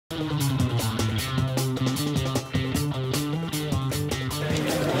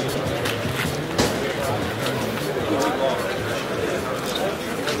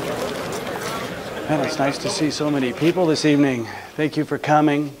And it's nice to see so many people this evening. Thank you for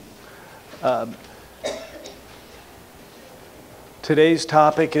coming. Today's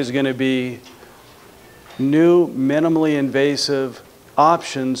topic is going to be new minimally invasive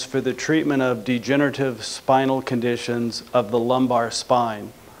options for the treatment of degenerative spinal conditions of the lumbar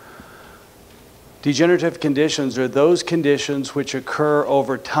spine. Degenerative conditions are those conditions which occur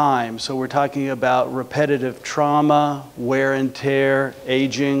over time. So we're talking about repetitive trauma, wear and tear,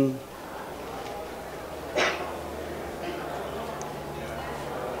 aging.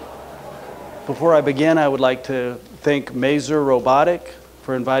 Before I begin, I would like to thank Laser and Robotic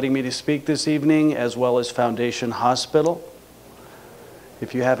for inviting me to speak this evening, as well as Foundation Hospital.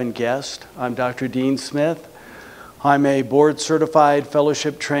 If you haven't guessed, I'm Dr. Dean Smith. I'm a board-certified,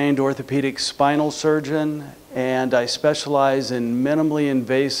 fellowship-trained orthopedic spinal surgeon, and I specialize in minimally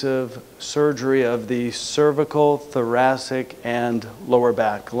invasive surgery of the cervical, thoracic, and lower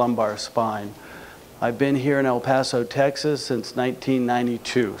back, lumbar spine. I've been here in El Paso, Texas since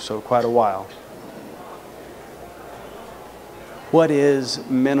 1992, so quite a while. What is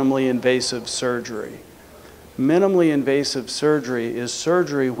minimally invasive surgery? Minimally invasive surgery is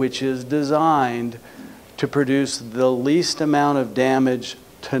surgery which is designed to produce the least amount of damage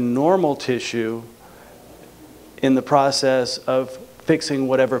to normal tissue in the process of fixing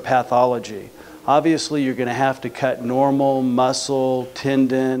whatever pathology. Obviously, you're going to have to cut normal muscle,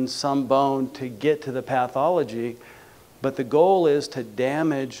 tendon, some bone to get to the pathology, but the goal is to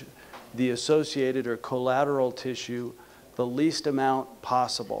damage the associated or collateral tissue the least amount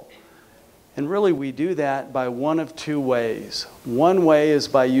possible. And really, we do that by one of two ways. One way is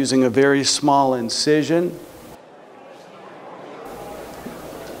by using a very small incision.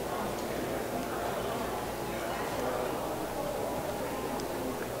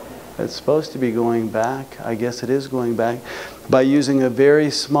 It's supposed to be going back. I guess it is going back. By using a very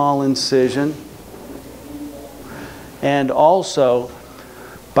small incision. And also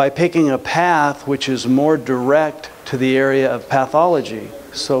by picking a path which is more direct to the area of pathology.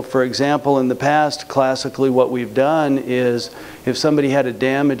 So for example, in the past, classically what we've done is if somebody had a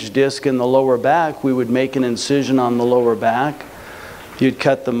damaged disc in the lower back, we would make an incision on the lower back. You'd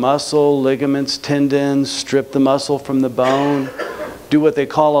cut the muscle, ligaments, tendons, strip the muscle from the bone, do what they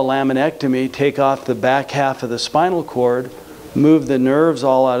call a laminectomy, take off the back half of the spinal cord, move the nerves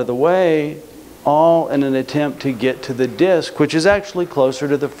all out of the way, all in an attempt to get to the disc, which is actually closer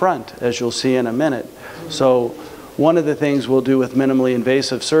to the front, as you'll see in a minute. So one of the things we'll do with minimally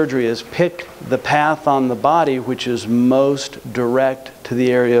invasive surgery is pick the path on the body which is most direct to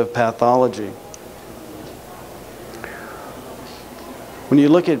the area of pathology. When you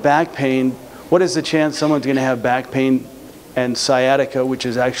look at back pain, what is the chance someone's going to have back pain and sciatica, which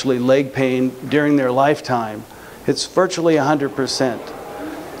is actually leg pain, during their lifetime? It's virtually 100%.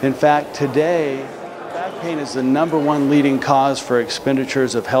 In fact, today, back pain is the #1 leading cause for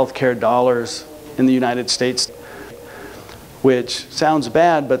expenditures of healthcare dollars in the United States, which sounds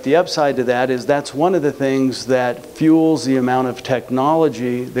bad, but the upside to that is that's one of the things that fuels the amount of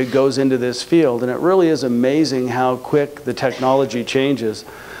technology that goes into this field. And it really is amazing how quick the technology changes.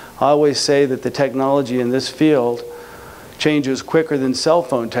 I always say that the technology in this field changes quicker than cell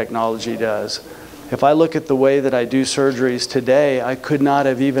phone technology does. If I look at the way that I do surgeries today, I could not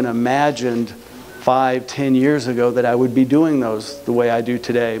have even imagined 5, 10 years ago that I would be doing those the way I do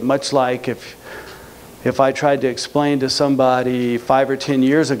today. Much like if I tried to explain to somebody 5 or 10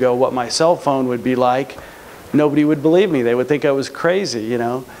 years ago what my cell phone would be like, nobody would believe me. They would think I was crazy, you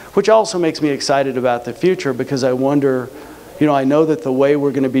know, which also makes me excited about the future, because I wonder, you know, I know that the way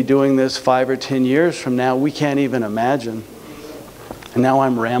we're going to be doing this 5 or 10 years from now, we can't even imagine. And now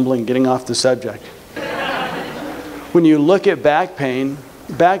I'm rambling, getting off the subject. When you look at back pain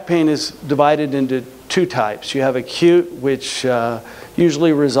is divided into two types. You have acute, which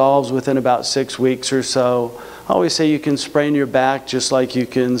usually resolves within about 6 weeks or so. I always say you can sprain your back just like you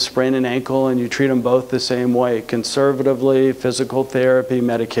can sprain an ankle, and you treat them both the same way, conservatively, physical therapy,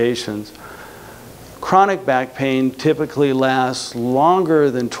 medications. Chronic back pain typically lasts longer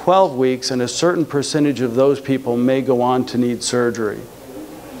than 12 weeks, and a certain percentage of those people may go on to need surgery.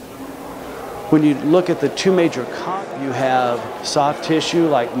 When you look at the two major you have soft tissue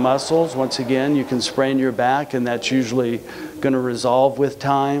like muscles. Once again, you can sprain your back, and that's usually going to resolve with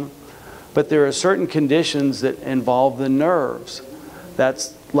time. But there are certain conditions that involve the nerves.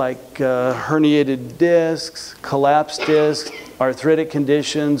 That's like herniated discs, collapsed discs, arthritic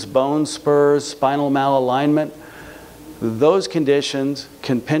conditions, bone spurs, spinal malalignment. Those conditions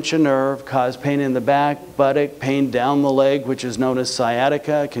can pinch a nerve, cause pain in the back, buttock, pain down the leg, which is known as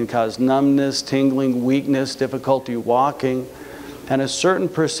sciatica. It can cause numbness, tingling, weakness, difficulty walking. And a certain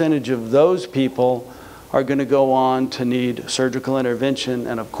percentage of those people are going to go on to need surgical intervention,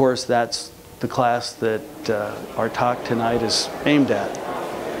 and of course that's the class that our talk tonight is aimed at.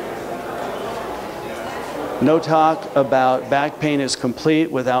 No talk about back pain is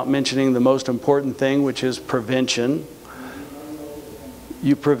complete without mentioning the most important thing, which is prevention.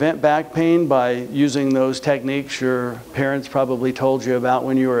 You prevent back pain by using those techniques your parents probably told you about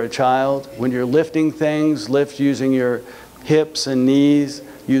when you were a child. When you're lifting things, lift using your hips and knees.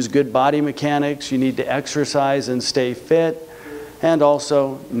 Use good body mechanics. You need to exercise and stay fit. And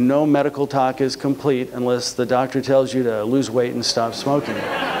also, no medical talk is complete unless the doctor tells you to lose weight and stop smoking.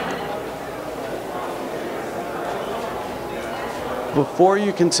 Before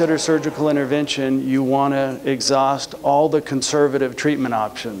you consider surgical intervention, you want to exhaust all the conservative treatment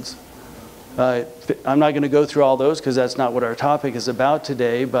options. I'm not going to go through all those because that's not what our topic is about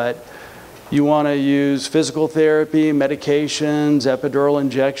today, but you want to use physical therapy, medications, epidural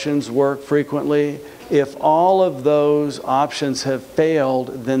injections work frequently. If all of those options have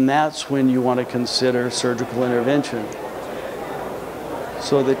failed, then that's when you want to consider surgical intervention.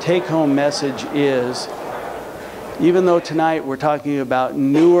 So the take-home message is, even though tonight we're talking about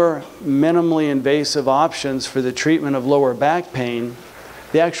newer, minimally invasive options for the treatment of lower back pain,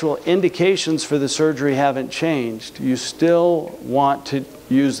 the actual indications for the surgery haven't changed. You still want to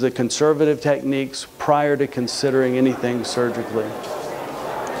use the conservative techniques prior to considering anything surgically.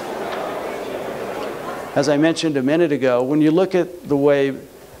 As I mentioned a minute ago, when you look at the way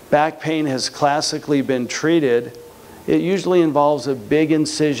back pain has classically been treated, it usually involves a big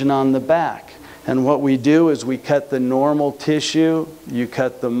incision on the back. And what we do is we cut the normal tissue, you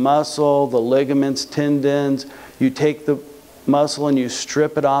cut the muscle, the ligaments, tendons, you take the muscle and you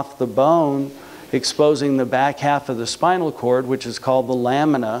strip it off the bone, exposing the back half of the spinal cord, which is called the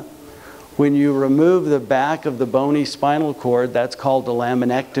lamina. When you remove the back of the bony spinal cord, that's called a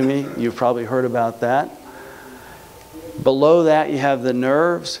laminectomy. You've probably heard about that. Below that, you have the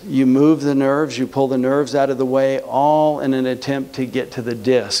nerves. You move the nerves, you pull the nerves out of the way, all in an attempt to get to the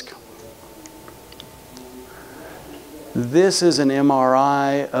disc. This is an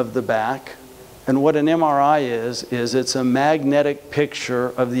MRI of the back. And what an MRI is it's a magnetic picture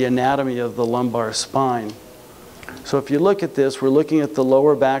of the anatomy of the lumbar spine. So if you look at this, we're looking at the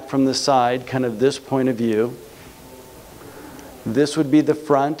lower back from the side, kind of this point of view. This would be the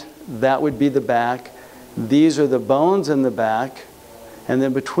front, that would be the back. These are the bones in the back, and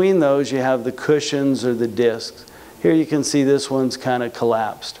then between those you have the cushions or the discs. Here you can see this one's kind of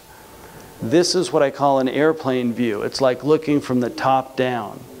collapsed. This is what I call an airplane view. It's like looking from the top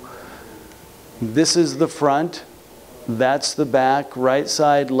down. This is the front, that's the back, right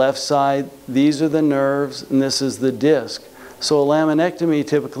side, left side. These are the nerves, and this is the disc. So a laminectomy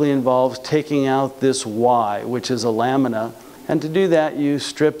typically involves taking out this Y, which is a lamina, and to do that you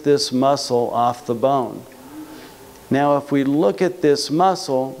strip this muscle off the bone. Now if we look at this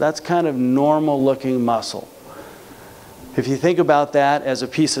muscle, that's kind of normal looking muscle. If you think about that as a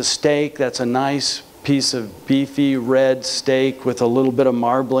piece of steak, that's a nice piece of beefy red steak with a little bit of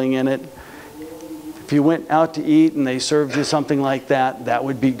marbling in it. If you went out to eat and they served you something like that, that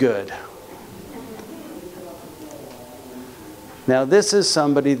would be good. Now this is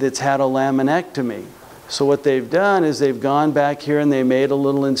somebody that's had a laminectomy. So what they've done is they've gone back here and they made a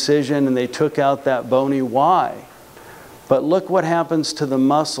little incision and they took out that bony Y. But look what happens to the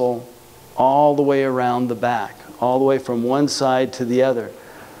muscle all the way around the back, all the way from one side to the other.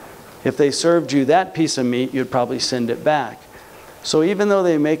 If they served you that piece of meat, you'd probably send it back. So even though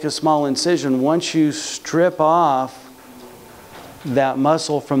they make a small incision, once you strip off that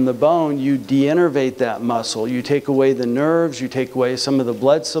muscle from the bone, you de-innervate that muscle. You take away the nerves, you take away some of the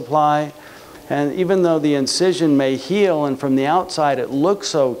blood supply, and even though the incision may heal and from the outside it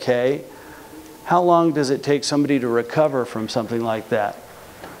looks okay, how long does it take somebody to recover from something like that?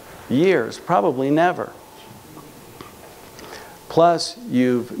 Years, probably never. Plus,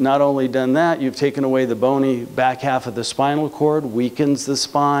 you've not only done that, you've taken away the bony back half of the spinal cord, weakens the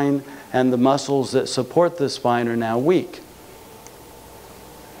spine, and the muscles that support the spine are now weak.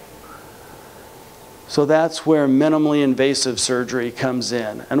 So that's where minimally invasive surgery comes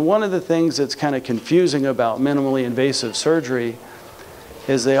in. And one of the things that's kind of confusing about minimally invasive surgery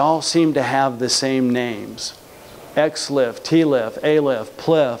is they all seem to have the same names. X-lift, T-lift, A-lift,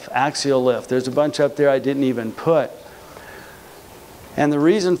 PLIF, axial lift. There's a bunch up there I didn't even put. And the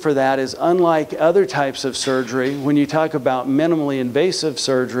reason for that is, unlike other types of surgery, when you talk about minimally invasive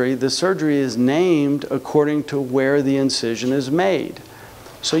surgery, the surgery is named according to where the incision is made.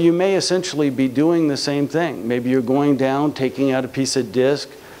 So you may essentially be doing the same thing. Maybe you're going down, taking out a piece of disc,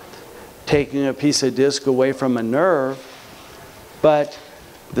 taking a piece of disc away from a nerve, But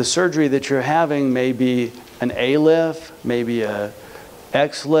the surgery that you're having may be an A-lift, maybe a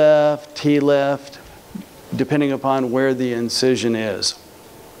X-lift, T-lift, depending upon where the incision is.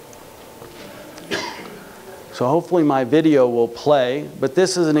 So hopefully my video will play, but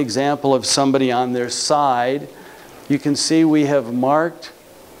this is an example of somebody on their side. You can see we have marked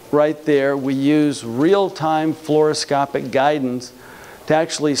right there. We use real-time fluoroscopic guidance to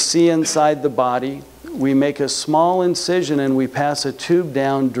actually see inside the body. We make a small incision and we pass a tube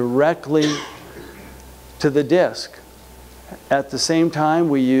down directly to the disc. At the same time,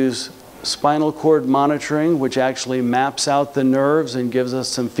 we use spinal cord monitoring, which actually maps out the nerves and gives us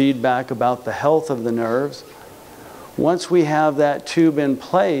some feedback about the health of the nerves. Once we have that tube in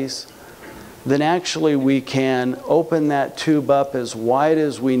place, then actually we can open that tube up as wide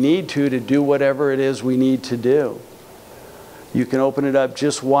as we need to do whatever it is we need to do. You can open it up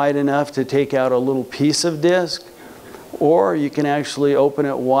just wide enough to take out a little piece of disc, or you can actually open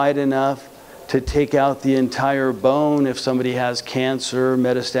it wide enough to take out the entire bone if somebody has cancer,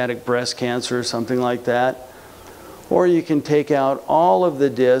 metastatic breast cancer, or something like that. Or you can take out all of the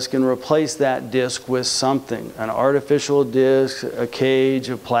disc and replace that disc with something, an artificial disc, a cage,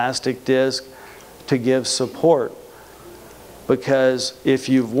 a plastic disc, to give support. Because if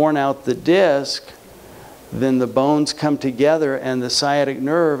you've worn out the disc, then the bones come together and the sciatic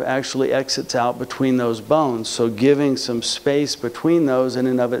nerve actually exits out between those bones. So giving some space between those in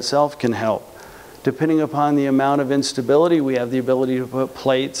and of itself can help. Depending upon the amount of instability, we have the ability to put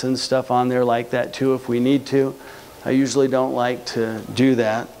plates and stuff on there like that too if we need to. I usually don't like to do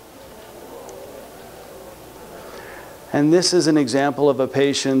that. And this is an example of a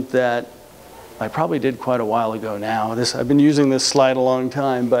patient that I probably did quite a while ago now. I've been using this slide a long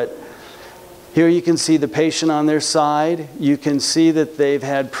time, but here you can see the patient on their side. You can see that they've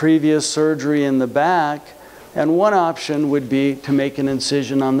had previous surgery in the back, and one option would be to make an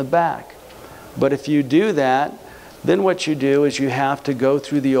incision on the back. But if you do that, then what you do is you have to go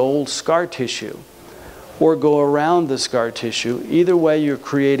through the old scar tissue or go around the scar tissue. Either way, you're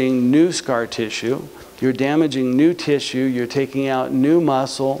creating new scar tissue. You're damaging new tissue. You're taking out new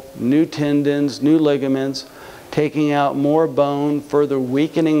muscle, new tendons, new ligaments, taking out more bone, further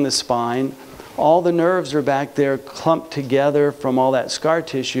weakening the spine. All the nerves are back there clumped together from all that scar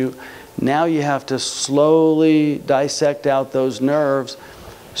tissue. Now you have to slowly dissect out those nerves,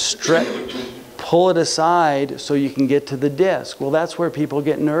 pull it aside so you can get to the disc. Well, that's where people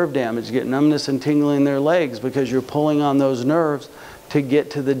get nerve damage, get numbness and tingling in their legs, because you're pulling on those nerves to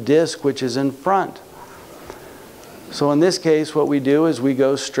get to the disc, which is in front. So in this case, what we do is we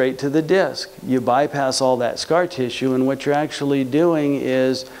go straight to the disc. You bypass all that scar tissue, and what you're actually doing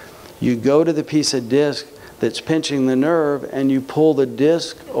is you go to the piece of disc that's pinching the nerve and you pull the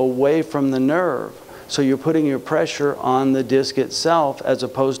disc away from the nerve. So you're putting your pressure on the disc itself as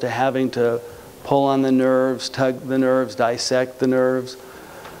opposed to having to pull on the nerves, tug the nerves, dissect the nerves.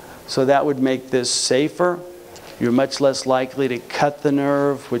 So that would make this safer. You're much less likely to cut the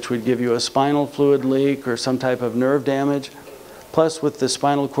nerve, which would give you a spinal fluid leak or some type of nerve damage. Plus, with the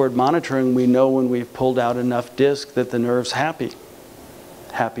spinal cord monitoring, we know when we've pulled out enough disc that the nerve's happy.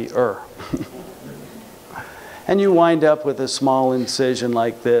 Happier. And you wind up with a small incision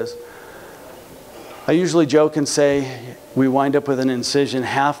like this. I usually joke and say we wind up with an incision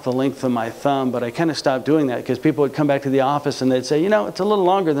half the length of my thumb, but I kind of stopped doing that because people would come back to the office and they'd say, you know, it's a little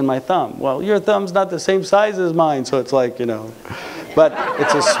longer than my thumb. Well, your thumb's not the same size as mine, so it's like, you know. But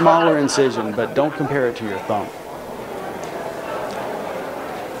it's a smaller incision, but don't compare it to your thumb.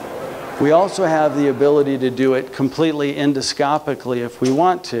 We also have the ability to do it completely endoscopically if we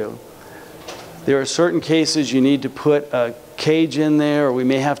want to. There are certain cases you need to put a cage in there, or we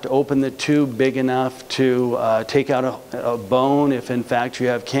may have to open the tube big enough to take out a bone if in fact you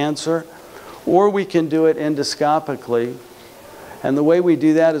have cancer, or we can do it endoscopically. And the way we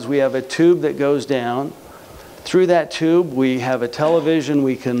do that is we have a tube that goes down. Through that tube we have a television.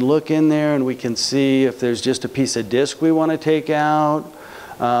 We can look in there and we can see if there's just a piece of disc we want to take out,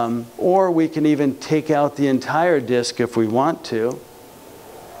 or we can even take out the entire disc if we want to.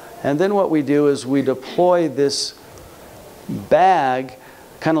 And then what we do is we deploy this bag,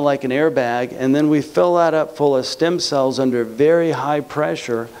 kind of like an airbag, and then we fill that up full of stem cells under very high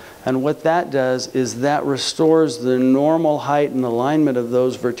pressure. And what that does is that restores the normal height and alignment of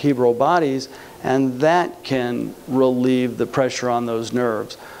those vertebral bodies, and that can relieve the pressure on those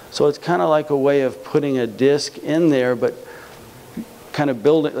nerves. So it's kind of like a way of putting a disc in there, but kind of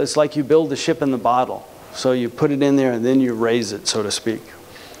build it. It's like you build the ship in the bottle. So you put it in there and then you raise it, so to speak.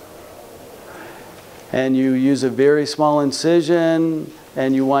 And you use a very small incision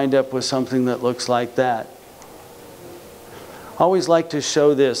and you wind up with something that looks like that. I always like to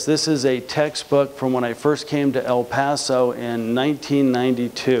show this. This is a textbook from when I first came to El Paso in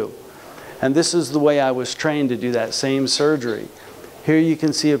 1992. And this is the way I was trained to do that same surgery. Here you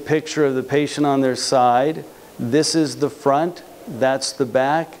can see a picture of the patient on their side. This is the front, that's the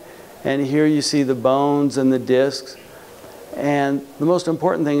back. And here you see the bones and the discs. And the most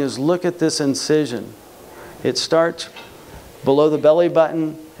important thing is look at this incision. It starts below the belly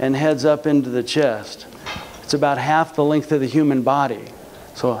button and heads up into the chest. It's about half the length of the human body.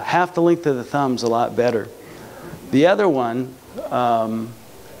 So half the length of the thumb's a lot better. The other one, I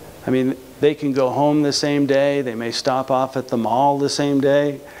mean, they can go home the same day. They may stop off at the mall the same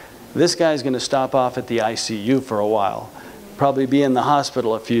day. This guy's going to stop off at the ICU for a while. Probably be in the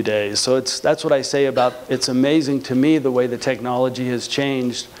hospital a few days. So that's what I say about it's amazing to me the way the technology has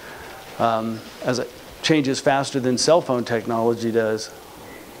changed as it changes faster than cell phone technology does.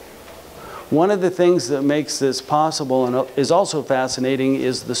 One of the things that makes this possible and is also fascinating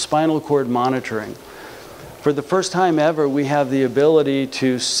is the spinal cord monitoring. For the first time ever, we have the ability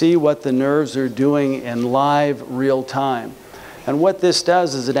to see what the nerves are doing in live, real time. And what this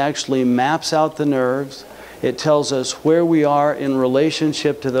does is it actually maps out the nerves. It tells us where we are in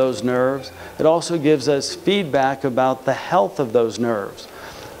relationship to those nerves. It also gives us feedback about the health of those nerves.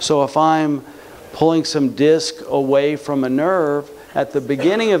 So if I'm pulling some disc away from a nerve, at the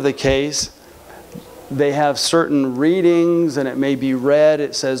beginning of the case, they have certain readings and it may be red.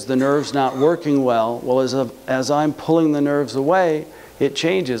 It says the nerve's not working well. Well, as I'm pulling the nerves away, it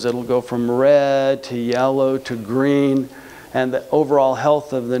changes. It'll go from red to yellow to green, and the overall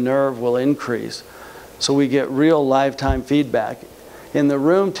health of the nerve will increase. So we get real lifetime feedback. In the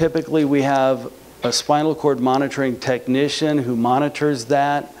room, typically we have a spinal cord monitoring technician who monitors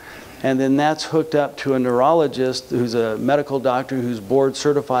that, and then that's hooked up to a neurologist who's a medical doctor who's board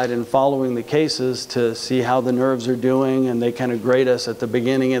certified in following the cases to see how the nerves are doing, and they kind of grade us at the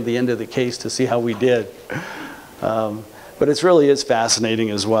beginning and the end of the case to see how we did. But it really is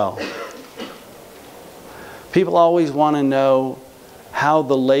fascinating as well. People always want to know how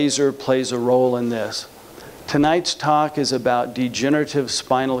the laser plays a role in this. Tonight's talk is about degenerative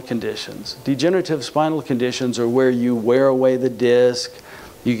spinal conditions. Degenerative spinal conditions are where you wear away the disc,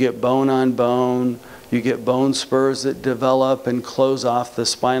 you get bone on bone, you get bone spurs that develop and close off the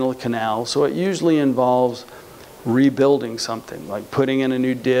spinal canal. So it usually involves rebuilding something, like putting in a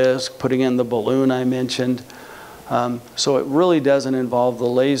new disc, putting in the balloon I mentioned. So it really doesn't involve the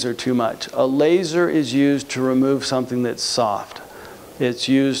laser too much. A laser is used to remove something that's soft. It's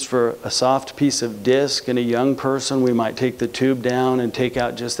used for a soft piece of disc in a young person. We might take the tube down and take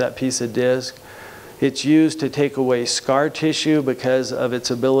out just that piece of disc. It's used to take away scar tissue because of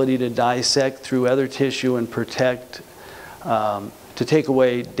its ability to dissect through other tissue and protect, to take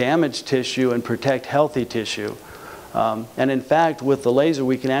away damaged tissue and protect healthy tissue. And in fact, with the laser,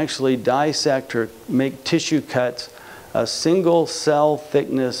 we can actually dissect or make tissue cuts a single cell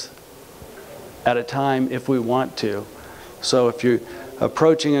thickness at a time if we want to. So if you're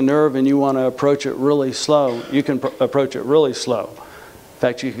approaching a nerve and you want to approach it really slow, you can approach it really slow. In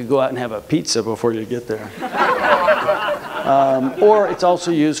fact, you could go out and have a pizza before you get there. Or it's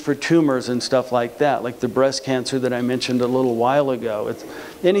also used for tumors and stuff like that, like the breast cancer that I mentioned a little while ago. It's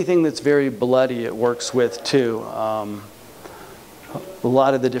anything that's very bloody it works with too. A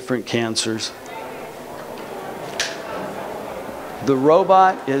lot of the different cancers. The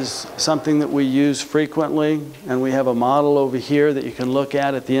robot is something that we use frequently, and we have a model over here that you can look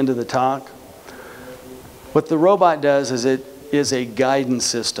at the end of the talk. What the robot does is it is a guidance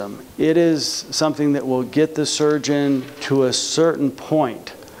system. It is something that will get the surgeon to a certain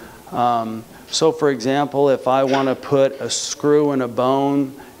point. So for example, if I want to put a screw in a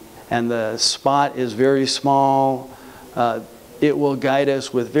bone and the spot is very small, it will guide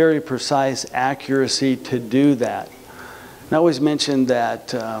us with very precise accuracy to do that. And I always mention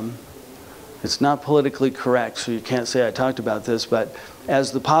that it's not politically correct, so you can't say I talked about this, but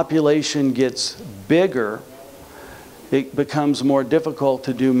as the population gets bigger, it becomes more difficult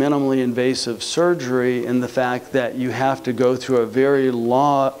to do minimally invasive surgery in the fact that you have to go through a very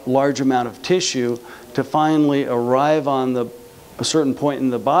large amount of tissue to finally arrive on a certain point in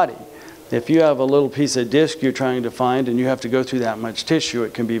the body. If you have a little piece of disc you're trying to find and you have to go through that much tissue,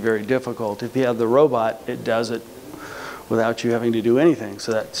 it can be very difficult. If you have the robot, it does it without you having to do anything.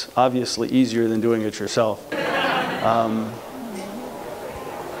 So that's obviously easier than doing it yourself.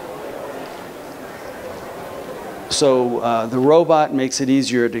 So the robot makes it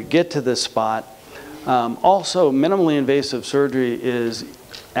easier to get to the spot. Also, minimally invasive surgery is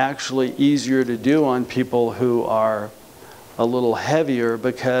actually easier to do on people who are a little heavier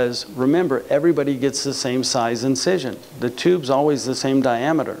because, remember, everybody gets the same size incision. The tube's always the same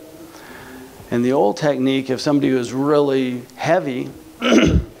diameter. In the old technique, if somebody was really heavy,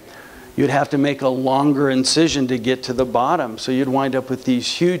 you'd have to make a longer incision to get to the bottom, so you'd wind up with these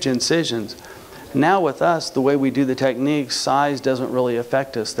huge incisions. Now with us, the way we do the technique, size doesn't really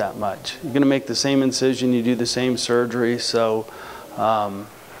affect us that much. You're going to make the same incision, you do the same surgery, so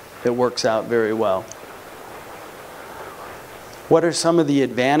it works out very well. What are some of the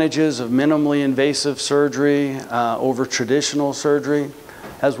advantages of minimally invasive surgery over traditional surgery?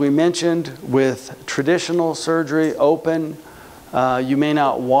 As we mentioned, with traditional surgery, open, you may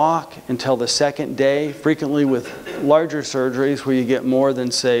not walk until the second day. Frequently with larger surgeries where you get more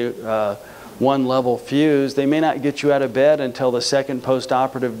than, say, one level fuse, they may not get you out of bed until the second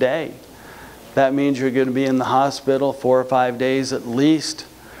post-operative day. That means you're going to be in the hospital 4 or 5 days at least.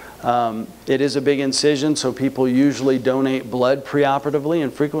 It is a big incision, so people usually donate blood preoperatively,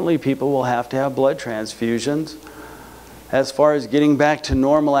 and frequently people will have to have blood transfusions. As far as getting back to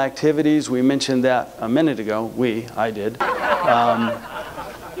normal activities, we mentioned that a minute ago. I did.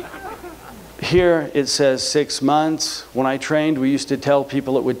 Here it says 6 months. When I trained, we used to tell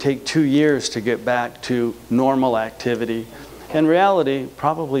people it would take 2 years to get back to normal activity. In reality,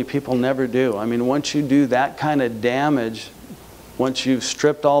 probably people never do. I mean, once you do that kind of damage, once you've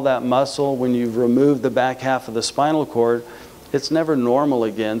stripped all that muscle, when you've removed the back half of the spinal cord, it's never normal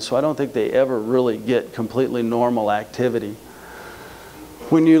again, so I don't think they ever really get completely normal activity.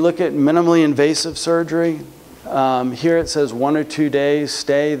 When you look at minimally invasive surgery, here it says 1 or 2 days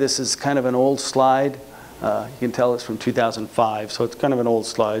stay. This is kind of an old slide. You can tell it's from 2005, so it's kind of an old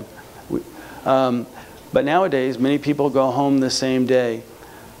slide. But nowadays, many people go home the same day.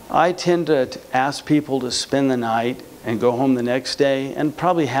 I tend to ask people to spend the night and go home the next day, and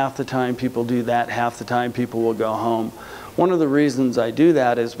probably half the time people do that, half the time people will go home. One of the reasons I do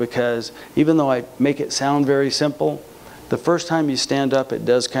that is because even though I make it sound very simple, the first time you stand up it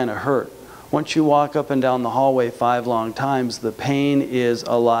does kind of hurt. Once you walk up and down the hallway 5 long times, the pain is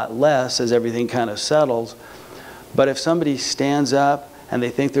a lot less as everything kind of settles. But if somebody stands up and they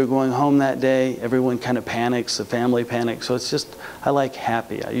think they're going home that day, everyone kind of panics, the family panics. So it's just, I like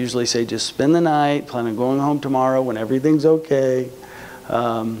happy. I usually say just spend the night, plan on going home tomorrow when everything's okay.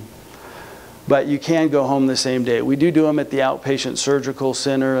 But you can go home the same day. We do them at the outpatient surgical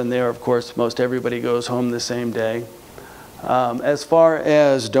center, and there, of course, most everybody goes home the same day. As far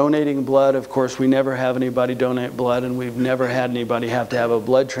as donating blood, of course, we never have anybody donate blood, and we've never had anybody have to have a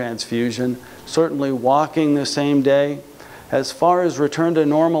blood transfusion. Certainly walking the same day. As far as return to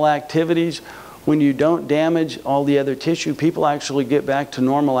normal activities, when you don't damage all the other tissue, people actually get back to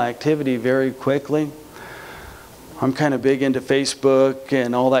normal activity very quickly. I'm kind of big into Facebook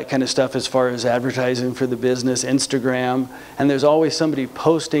and all that kind of stuff as far as advertising for the business, Instagram, and there's always somebody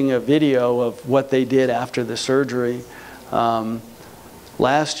posting a video of what they did after the surgery.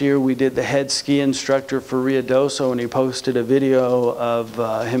 Last year we did the head ski instructor for Riadoso, and he posted a video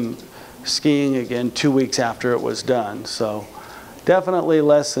of him skiing again 2 weeks after it was done. So definitely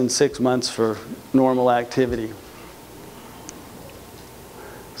less than 6 months for normal activity.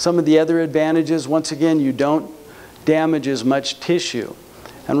 Some of the other advantages, once again, you don't damage as much tissue.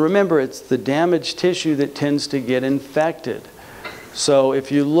 And remember, it's the damaged tissue that tends to get infected. So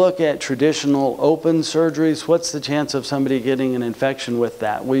if you look at traditional open surgeries, what's the chance of somebody getting an infection with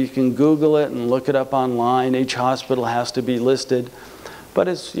that? Well, you can Google it and look it up online. Each hospital has to be listed. But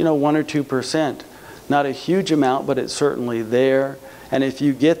it's, 1 or 2%. Not a huge amount, but it's certainly there. And if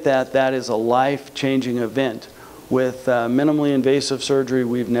you get that, that is a life-changing event. With minimally invasive surgery,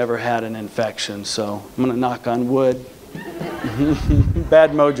 we've never had an infection. So I'm going to knock on wood.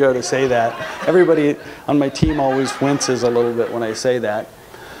 Bad mojo to say that. Everybody on my team always winces a little bit when I say that.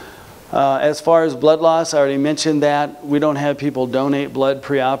 As far as blood loss, I already mentioned that. We don't have people donate blood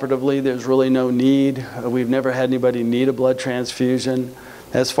preoperatively. There's really no need. We've never had anybody need a blood transfusion.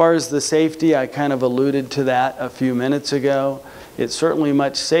 As far as the safety, I kind of alluded to that a few minutes ago. It's certainly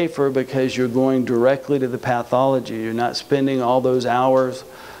much safer because you're going directly to the pathology. You're not spending all those hours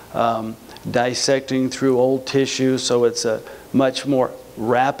dissecting through old tissue, so it's a much more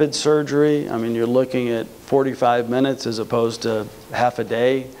rapid surgery. I mean, you're looking at 45 minutes as opposed to half a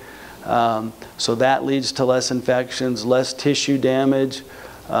day. So that leads to less infections, less tissue damage,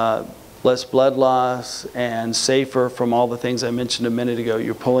 less blood loss, and safer from all the things I mentioned a minute ago.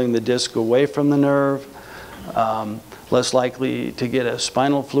 You're pulling the disc away from the nerve, less likely to get a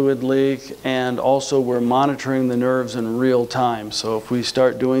spinal fluid leak, and also we're monitoring the nerves in real time. So if we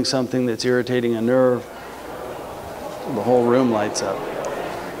start doing something that's irritating a nerve, the whole room lights up.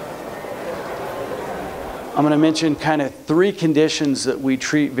 I'm going to mention kind of 3 conditions that we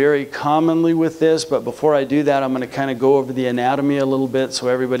treat very commonly with this, but before I do that, I'm going to kind of go over the anatomy a little bit so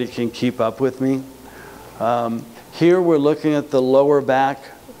everybody can keep up with me. Here we're looking at the lower back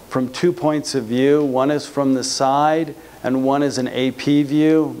from 2 points of view. One is from the side, and one is an AP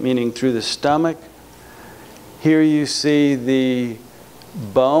view, meaning through the stomach. Here you see the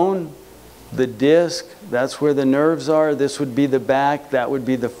bone, the disc, that's where the nerves are. This would be the back, that would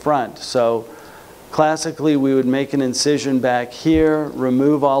be the front. So classically, we would make an incision back here,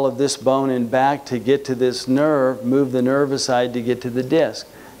 remove all of this bone and back to get to this nerve, move the nerve aside to get to the disc.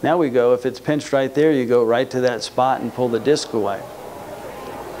 Now we go, if it's pinched right there, you go right to that spot and pull the disc away.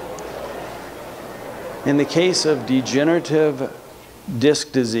 In the case of degenerative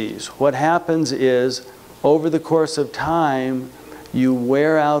disc disease, what happens is, over the course of time, you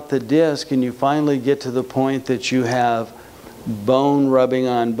wear out the disc and you finally get to the point that you have bone rubbing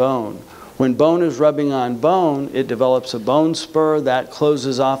on bone. When bone is rubbing on bone, it develops a bone spur that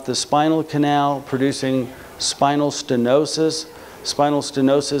closes off the spinal canal, producing spinal stenosis. Spinal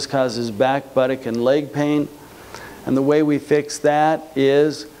stenosis causes back, buttock, and leg pain. And the way we fix that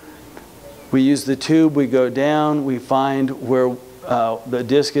is we use the tube, we go down, we find where the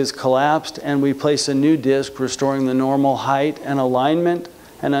disc is collapsed, and we place a new disc, restoring the normal height and alignment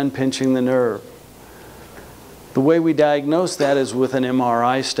and unpinching the nerve. The way we diagnose that is with an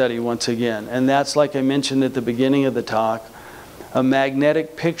MRI study once again. And that's, like I mentioned at the beginning of the talk, a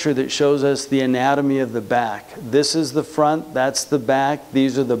magnetic picture that shows us the anatomy of the back. This is the front, that's the back,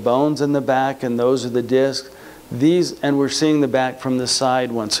 these are the bones in the back, and those are the discs. And we're seeing the back from the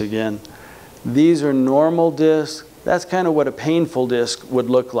side once again. These are normal discs. That's kind of what a painful disc would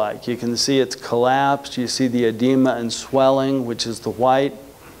look like. You can see it's collapsed, you see the edema and swelling, which is the white.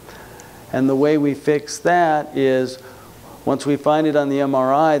 And the way we fix that is, once we find it on the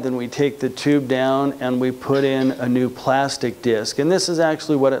MRI, then we take the tube down and we put in a new plastic disc. And this is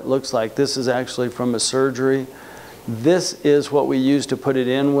actually what it looks like. This is actually from a surgery. This is what we use to put it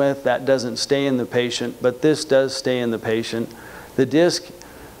in with. That doesn't stay in the patient, but this does stay in the patient. The disc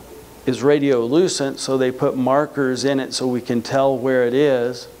is radiolucent, so they put markers in it so we can tell where it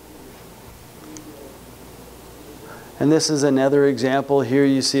is. And this is another example. Here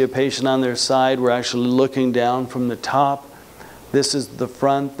you see a patient on their side. We're actually looking down from the top. This is the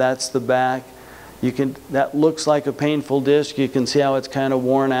front, that's the back. That looks like a painful disc. You can see how it's kind of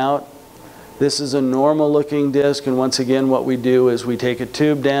worn out. This is a normal looking disc, and once again what we do is we take a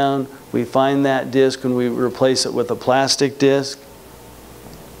tube down, we find that disc, and we replace it with a plastic disc.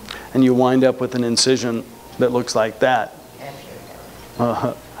 And you wind up with an incision that looks like that.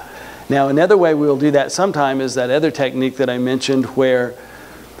 Now, another way we'll do that sometime is that other technique that I mentioned, where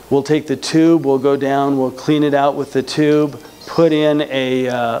we'll take the tube, we'll go down, we'll clean it out with the tube, put in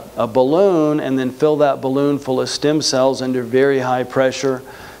a balloon, and then fill that balloon full of stem cells under very high pressure.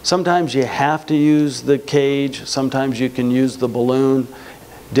 Sometimes you have to use the cage, sometimes you can use the balloon,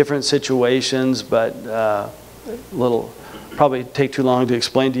 different situations, but probably take too long to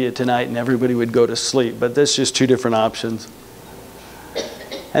explain to you tonight and everybody would go to sleep, but there's just 2 different options.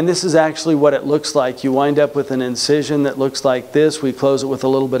 And this is actually what it looks like. You wind up with an incision that looks like this. We close it with a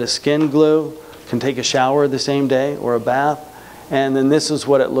little bit of skin glue. Can take a shower the same day or a bath. And then this is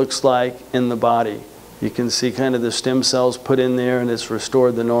what it looks like in the body. You can see kind of the stem cells put in there, and it's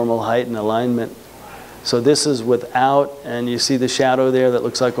restored the normal height and alignment. So this is without, and you see the shadow there that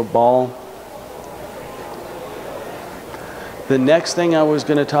looks like a ball. The next thing I was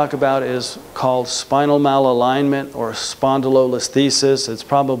going to talk about is called spinal malalignment or spondylolisthesis. It's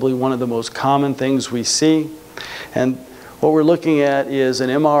probably one of the most common things we see. And what we're looking at is an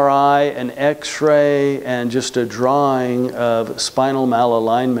MRI, an X-ray, and just a drawing of spinal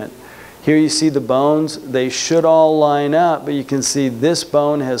malalignment. Here you see the bones. They should all line up, but you can see this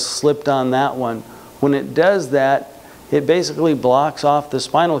bone has slipped on that one. When it does that, it basically blocks off the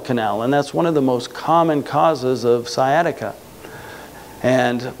spinal canal, and that's one of the most common causes of sciatica.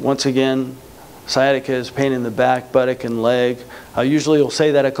 And once again, sciatica is pain in the back, buttock, and leg. I usually will say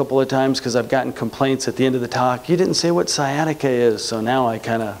that a couple of times because I've gotten complaints at the end of the talk. You didn't say what sciatica is, so now I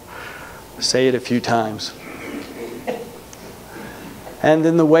kind of say it a few times. And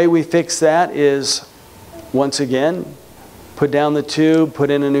then the way we fix that is, once again, put down the tube,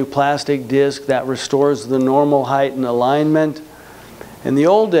 put in a new plastic disc that restores the normal height and alignment. In the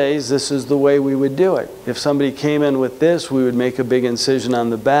old days, this is the way we would do it. If somebody came in with this, we would make a big incision on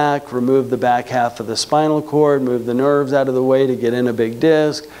the back, remove the back half of the spinal cord, move the nerves out of the way to get in a big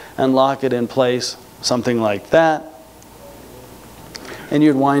disc, and lock it in place, something like that. And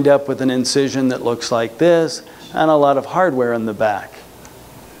you'd wind up with an incision that looks like this, and a lot of hardware in the back.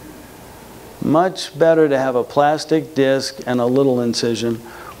 Much better to have a plastic disc and a little incision,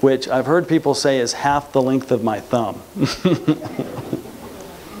 which I've heard people say is half the length of my thumb.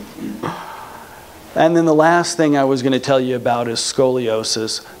 And then the last thing I was going to tell you about is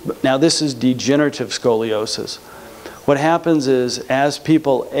scoliosis. Now this is degenerative scoliosis. What happens is as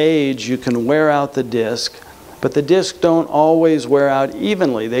people age, you can wear out the disc, but the discs don't always wear out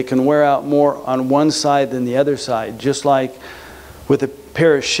evenly. They can wear out more on one side than the other side. Just like with a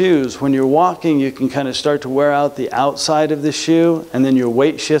pair of shoes, when you're walking, you can kind of start to wear out the outside of the shoe, and then your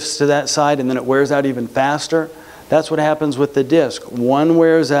weight shifts to that side, and then it wears out even faster. That's what happens with the disc. One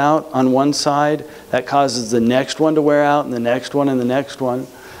wears out on one side, that causes the next one to wear out, and the next one, and the next one.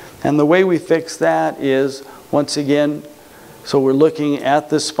 And the way we fix that is, once again, so we're looking at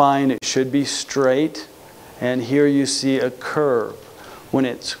the spine, it should be straight, and here you see a curve. When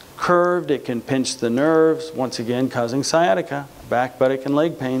it's curved, it can pinch the nerves, once again causing sciatica, back, buttock, and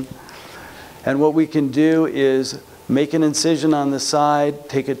leg pain. And what we can do is make an incision on the side,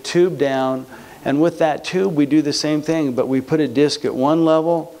 take a tube down, and with that tube we do the same thing, but we put a disc at one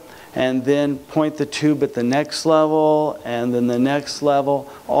level and then point the tube at the next level and then the next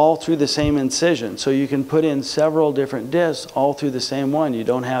level, all through the same incision. So you can put in several different discs all through the same one. You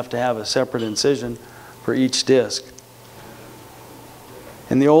don't have to have a separate incision for each disc.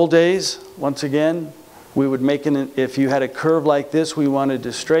 In the old days, once again, we would make if you had a curve like this we wanted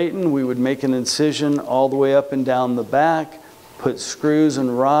to straighten, we would make an incision all the way up and down the back, put screws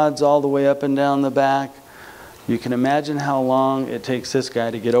and rods all the way up and down the back. You can imagine how long it takes this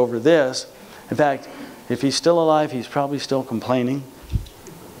guy to get over this. In fact, if he's still alive, he's probably still complaining.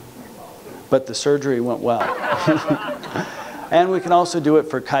 But the surgery went well. And we can also do it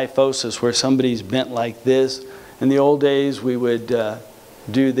for kyphosis, where somebody's bent like this. In the old days, we would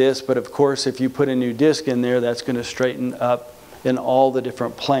do this, but of course, if you put a new disc in there, that's going to straighten up in all the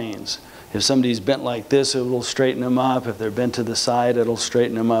different planes. If somebody's bent like this, it will straighten them up. If they're bent to the side, it'll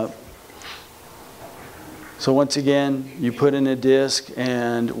straighten them up. So once again, you put in a disc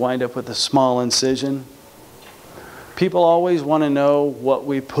and wind up with a small incision. People always want to know what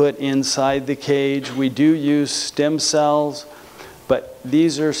we put inside the cage. We do use stem cells, but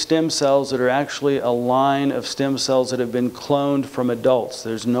these are stem cells that are actually a line of stem cells that have been cloned from adults.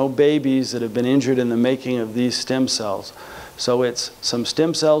 There's no babies that have been injured in the making of these stem cells. So it's some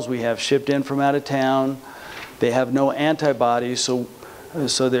stem cells we have shipped in from out of town. They have no antibodies, so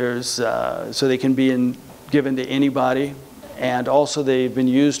they can be given to anybody. And also they've been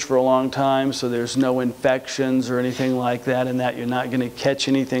used for a long time, so there's no infections or anything like that, and that you're not going to catch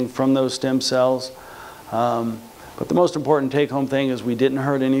anything from those stem cells. But the most important take-home thing is we didn't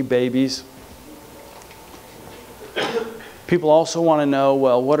hurt any babies. People also want to know,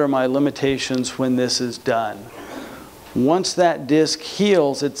 well, what are my limitations when this is done? Once that disc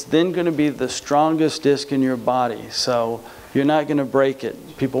heals, it's then going to be the strongest disc in your body, so you're not going to break it.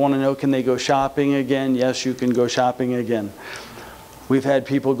 People want to know, can they go shopping again? Yes, you can go shopping again. We've had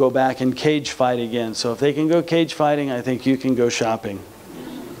people go back and cage fight again, so if they can go cage fighting, I think you can go shopping.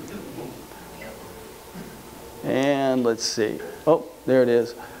 And let's see. Oh, there it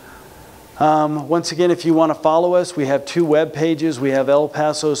is. Once again, if you want to follow us, we have two web pages. We have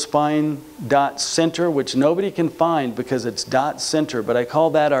elpasospine.center, which nobody can find because it's .center, but I call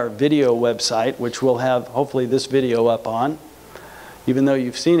that our video website, which we'll have hopefully this video up on. Even though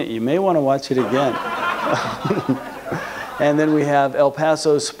you've seen it, you may want to watch it again. And then we have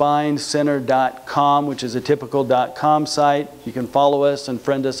elpasospinecenter.com, which is a typical .com site. You can follow us and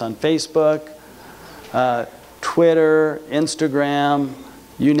friend us on Facebook, Twitter, Instagram,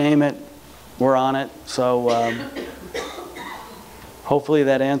 you name it. We're on it, so hopefully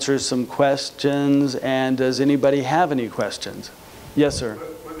that answers some questions. And does anybody have any questions? Yes, sir.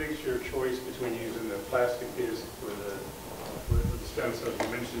 What makes your choice between using the plastic disc or the stem cells you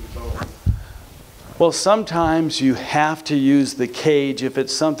mentioned both? Well, sometimes you have to use the cage if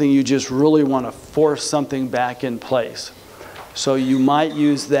it's something you just really want to force something back in place. So you might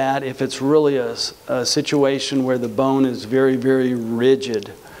use that if it's really a situation where the bone is very, very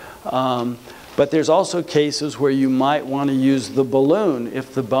rigid. But there's also cases where you might want to use the balloon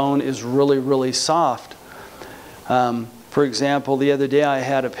if the bone is really, really soft. For example, the other day I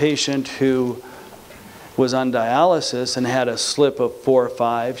had a patient who was on dialysis and had a slip of 4 or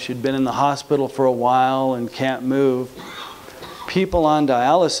 5. She'd been in the hospital for a while and can't move. People on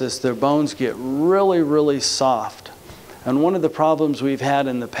dialysis, their bones get really, really soft. And one of the problems we've had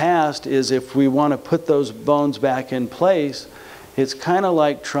in the past is if we want to put those bones back in place, it's kind of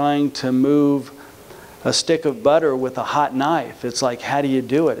like trying to move a stick of butter with a hot knife. It's like, how do you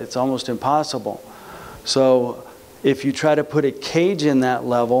do it? It's almost impossible. So if you try to put a cage in that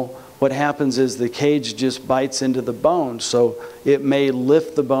level, what happens is the cage just bites into the bone. So it may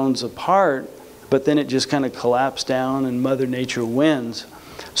lift the bones apart, but then it just kind of collapses down and Mother Nature wins.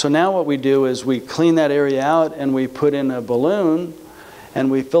 So now what we do is we clean that area out and we put in a balloon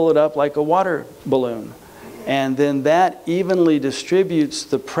and we fill it up like a water balloon. And then that evenly distributes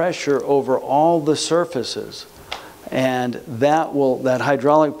the pressure over all the surfaces. And that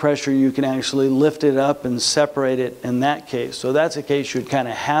hydraulic pressure, you can actually lift it up and separate it in that case. So that's a case you'd kind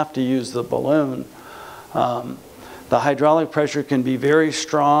of have to use the balloon. The hydraulic pressure can be very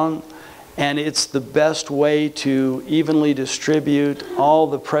strong, and it's the best way to evenly distribute all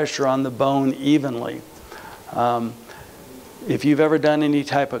the pressure on the bone evenly. If you've ever done any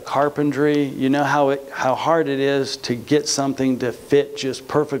type of carpentry, you know how hard it is to get something to fit just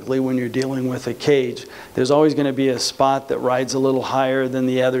perfectly when you're dealing with a cage. There's always going to be a spot that rides a little higher than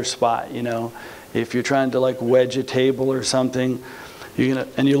the other spot, you know. If you're trying to like wedge a table or something,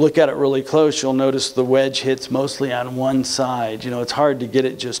 and you look at it really close, you'll notice the wedge hits mostly on one side. You know, it's hard to get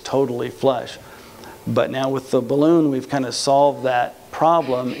it just totally flush. But now with the balloon, we've kind of solved that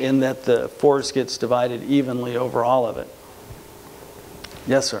problem in that the force gets divided evenly over all of it.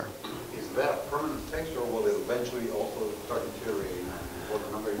 Yes, sir. Is that a permanent fix, or will it eventually also start deteriorating for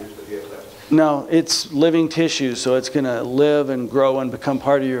the number of years that you have left? No, it's living tissue, so it's going to live and grow and become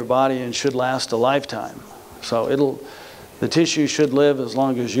part of your body and should last a lifetime. So the tissue should live as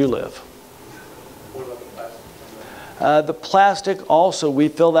long as you live. What about the plastic? The plastic also, we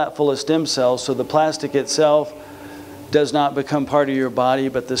fill that full of stem cells, so the plastic itself does not become part of your body,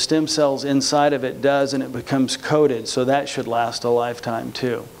 but the stem cells inside of it does, and it becomes coated, so that should last a lifetime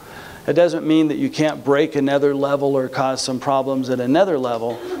too. It doesn't mean that you can't break another level or cause some problems at another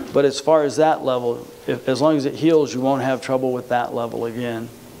level, but as far as that level, as long as it heals, you won't have trouble with that level again.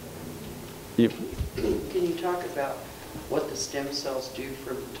 Can you talk about what the stem cells do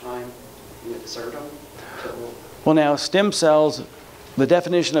for the time you insert them? Well, now stem cells, the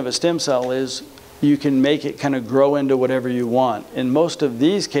definition of a stem cell is you can make it kind of grow into whatever you want. In most of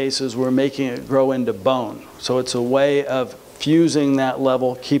these cases, we're making it grow into bone. So it's a way of fusing that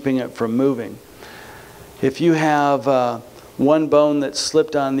level, keeping it from moving. If you have one bone that's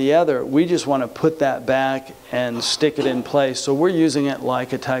slipped on the other, we just want to put that back and stick it in place. So we're using it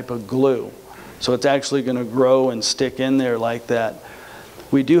like a type of glue. So it's actually going to grow and stick in there like that.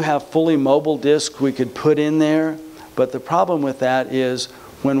 We do have fully mobile discs we could put in there, but the problem with that is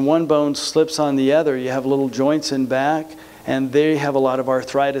when one bone slips on the other, you have little joints in back, and they have a lot of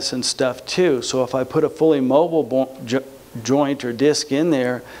arthritis and stuff too. So if I put a fully mobile joint or disc in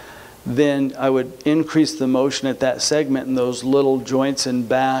there, then I would increase the motion at that segment, and those little joints in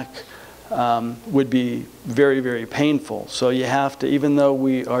back would be very, very painful. So you have to, even though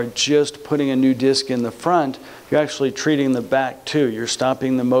we are just putting a new disc in the front, you're actually treating the back too. You're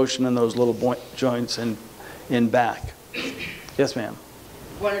stopping the motion in those little joints in back. Yes, ma'am.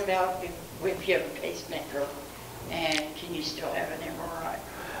 What about if you have a pacemaker, and can you still have an MRI?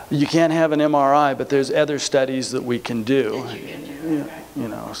 You can't have an MRI, but there's other studies that we can do. That you can do, okay. You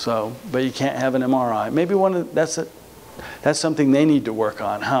know, so, but you can't have an MRI. Maybe that's something they need to work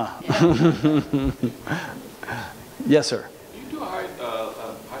on, huh? Yeah. Yes, sir. You do a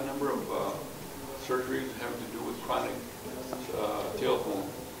high number of surgeries having to do with chronic tailbone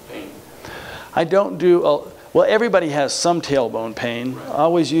pain. I don't do, well, everybody has some tailbone pain. I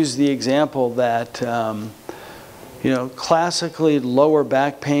always use the example that, you know, classically lower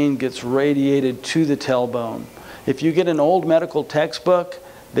back pain gets radiated to the tailbone. If you get an old medical textbook,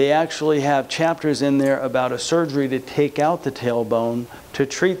 they actually have chapters in there about a surgery to take out the tailbone to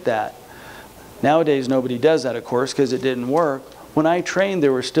treat that. Nowadays, nobody does that, of course, because it didn't work. When I trained,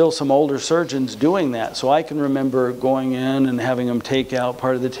 there were still some older surgeons doing that. So I can remember going in and having them take out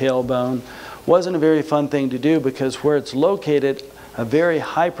part of the tailbone. Wasn't a very fun thing to do because where it's located, a very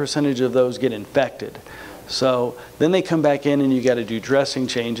high percentage of those get infected. So then they come back in and you got to do dressing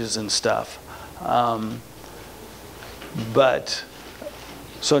changes and stuff.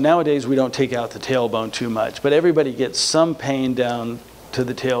 So nowadays we don't take out the tailbone too much, but everybody gets some pain down to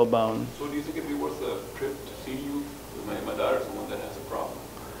the tailbone. So do you think it'd be worth a trip to see you? My daughter's the one that has a problem.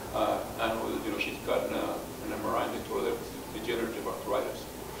 I know that, you know, she's gotten an MRI and they told her that it's degenerative arthritis.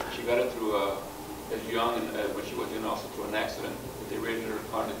 She got it through as young and when she was in also through an accident. They rated her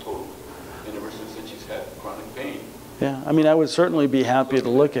chronic total, and ever since then she's had chronic pain. Yeah, I mean, I would certainly be happy to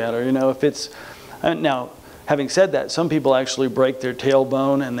look at her. You know, if it's now. Having said that, some people actually break their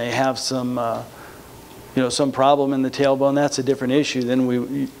tailbone and they have some, you know, some problem in the tailbone. That's a different issue. Then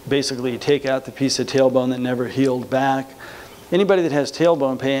we basically take out the piece of tailbone that never healed back, anybody that has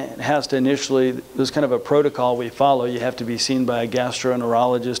tailbone pain has to initially, there's kind of a protocol we follow. You have to be seen by a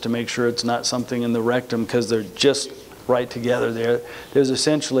gastroenterologist to make sure it's not something in the rectum, because they're just right together there. There's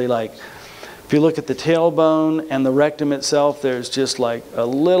essentially like, if you look at the tailbone and the rectum itself, there's just like a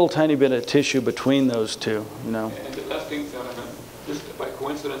little tiny bit of tissue between those two, you know. And the last thing, just by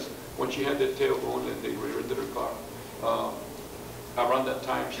coincidence, when she had the tailbone and they rented her car, around that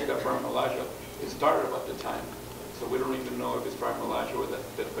time she got fibromyalgia. It started about the time. So we don't even know if it's fibromyalgia or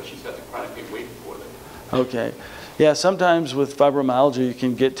that but she's had the chronic pain waiting for that. Okay. Yeah, sometimes with fibromyalgia you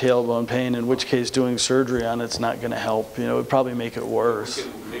can get tailbone pain, in which case doing surgery on it's not going to help. You know, it would probably make it worse. We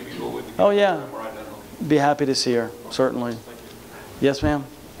can maybe go with the Oh, yeah. MRI, I don't know. Be happy to see her, certainly. Thank you. Yes, ma'am?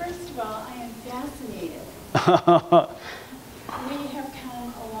 First of all, I am fascinated. We have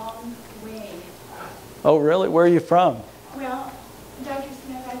come a long way. Oh, really? Where are you from? Well, Dr.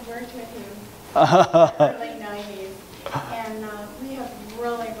 Smith, I've worked with you early 90s, and we have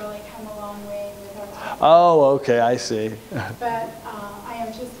really, really come a long way with our technology. Oh, okay, I see. But I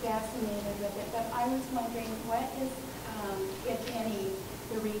am just fascinated with it. But I was wondering, what is, if any,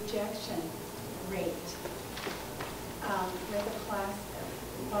 the rejection rate with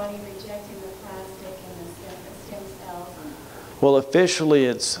the body rejecting the plastic and the stem cells? Well, officially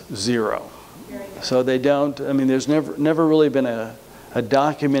it's 0. Very good. So they don't, I mean, there's never really been a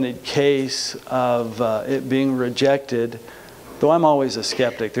documented case of it being rejected, though I'm always a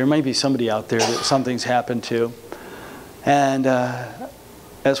skeptic. There may be somebody out there that something's happened to. And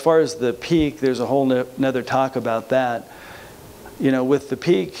as far as the peak, there's a whole nother talk about that. You know, with the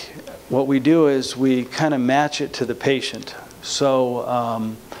peak, what we do is we kind of match it to the patient.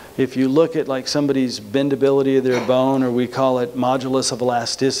 So if you look at like somebody's bendability of their bone, or we call it modulus of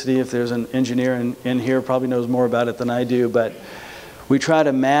elasticity, if there's an engineer in here probably knows more about it than I do, but we try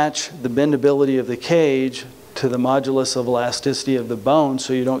to match the bendability of the cage to the modulus of elasticity of the bone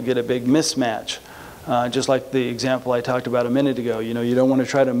so you don't get a big mismatch. Just like the example I talked about a minute ago, you know, you don't want to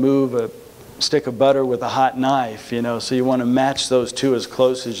try to move a stick of butter with a hot knife, you know, so you want to match those two as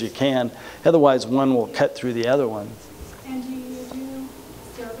close as you can. Otherwise, one will cut through the other one. And do you do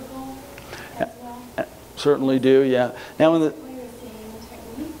cervical as well? Certainly do, yeah. Now, in the What are the same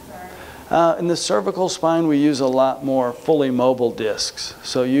techniques are? in the cervical spine, we use a lot more fully mobile discs.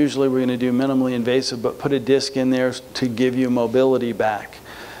 So usually we're going to do minimally invasive, but put a disc in there to give you mobility back.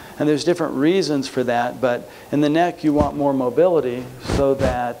 And there's different reasons for that, but in the neck you want more mobility so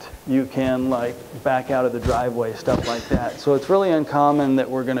that you can like back out of the driveway, stuff like that. So it's really uncommon that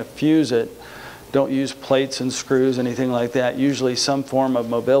we're going to fuse it. Don't use plates and screws, anything like that. Usually some form of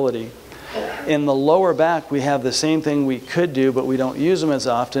mobility. In the lower back we have the same thing we could do, but we don't use them as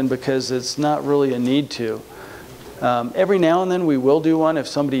often because it's not really a need to. Every now and then we will do one if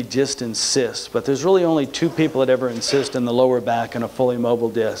somebody just insists, but there's really only 2 people that ever insist in the lower back in a fully mobile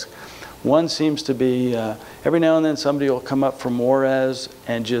disc. One seems to be, every now and then somebody will come up from Juarez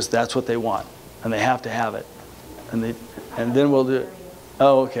and just, that's what they want, and they have to have it. And then we'll do it.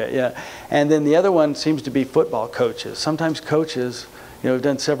 Oh, okay, yeah. And then the other one seems to be football coaches. Sometimes coaches, you know, we've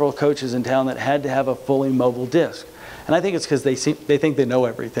done several coaches in town that had to have a fully mobile disc. And I think it's because they think they know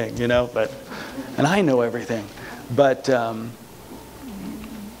everything, you know, and I know everything. But in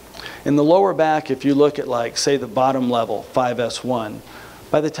the lower back, if you look at like, say, the bottom level, 5S1,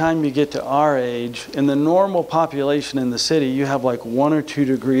 by the time you get to our age, in the normal population in the city, you have like 1 or 2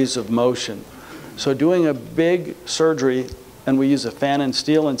 degrees of motion. So doing a big surgery, and we use a fan and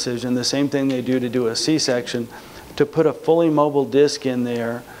steel incision, the same thing they do to do a C-section, to put a fully mobile disc in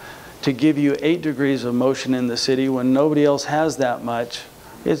there to give you 8 degrees of motion in the city when nobody else has that much,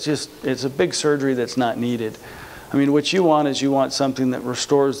 it's a big surgery that's not needed. I mean, what you want is you want something that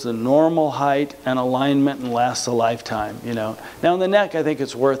restores the normal height and alignment and lasts a lifetime, you know. Now in the neck, I think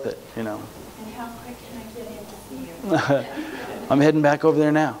it's worth it, you know. And how quick can I get in to see you? I'm heading back over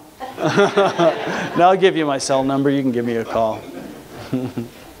there now. Now I'll give you my cell number. You can give me a call.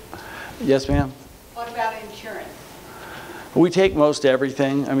 Yes, ma'am? What about insurance? We take most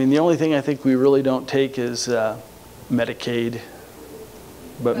everything. I mean, the only thing I think we really don't take is Medicaid.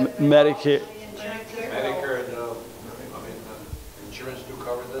 But Medicare... Medicare, insurance do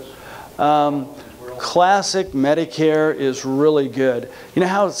cover this? Classic Medicare is really good. You know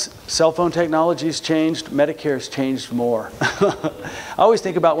how cell phone technology's changed? Medicare's changed more. I always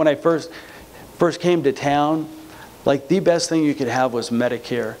think about when I first came to town, like the best thing you could have was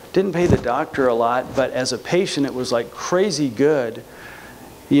Medicare. Didn't pay the doctor a lot, but as a patient it was like crazy good.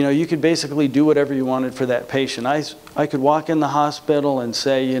 You know, you could basically do whatever you wanted for that patient. I could walk in the hospital and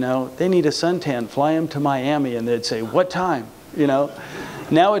say, you know, they need a suntan, fly them to Miami, and they'd say, what time? You know,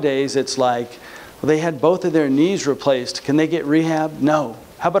 nowadays it's like, Well, they had both of their knees replaced. Can they get rehab? No.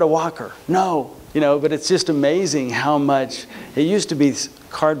 How about a walker? No. You know, but it's just amazing how much, it used to be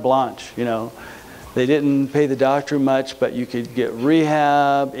carte blanche, you know. They didn't pay the doctor much, but you could get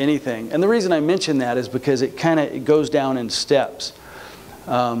rehab, anything. And the reason I mention that is because it goes down in steps.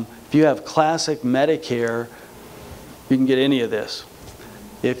 If you have classic Medicare, you can get any of this.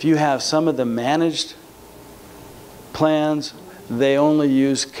 If you have some of the managed plans, they only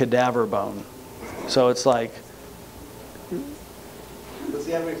use cadaver bone. So it's like... Does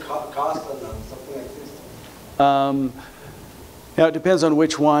he have any cost on something like this? Now it depends on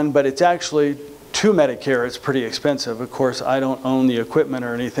which one, but it's actually, to Medicare, it's pretty expensive. Of course, I don't own the equipment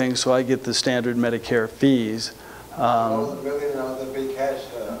or anything, so I get the standard Medicare fees. $1 million, the big cash,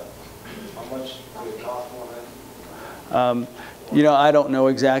 how much do it cost more? You know, I don't know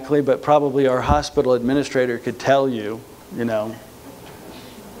exactly, but probably our hospital administrator could tell you, you know.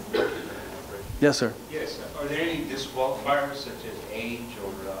 Yes, sir. Yes. Are there any disqualifiers such as age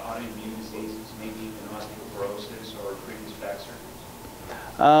or autoimmune diseases, maybe even osteoporosis or previous back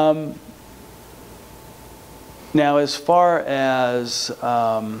surgeries? Now, as far as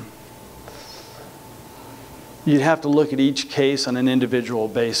you'd have to look at each case on an individual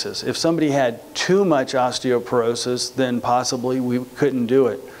basis. If somebody had too much osteoporosis, then possibly we couldn't do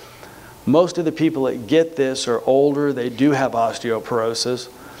it. Most of the people that get this are older. They do have osteoporosis.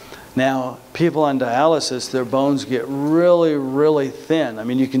 Now, people on dialysis, their bones get really, really thin. I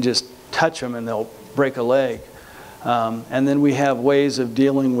mean, you can just touch them and they'll break a leg. And then we have ways of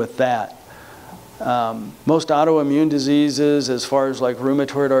dealing with that. Most autoimmune diseases, as far as like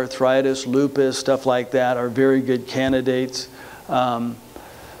rheumatoid arthritis, lupus, stuff like that, are very good candidates.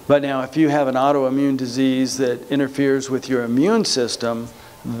 But now, if you have an autoimmune disease that interferes with your immune system,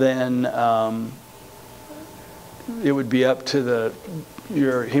 then it would be up to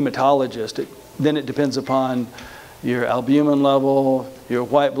your hematologist. Then it depends upon your albumin level, your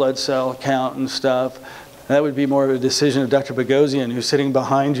white blood cell count and stuff. That would be more of a decision of Dr. Bogosian, who's sitting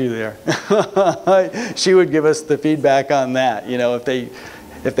behind you there. She would give us the feedback on that, you know, if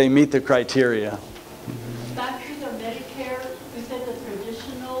they meet the criteria. Back to the Medicare, you said the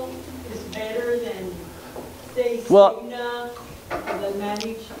traditional is better than, say, Cigna, the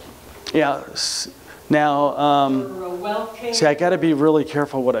managed. Yeah. Now, see, I got to be really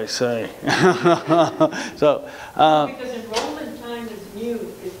careful what I say. So, because enrollment time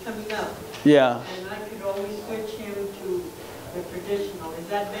is coming up. Yeah. And I could always switch him to the traditional. Is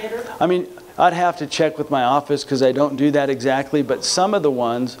that better? I mean, I'd have to check with my office because I don't do that exactly. But some of the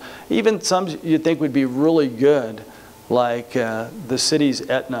ones, even some you'd think would be really good, like the city's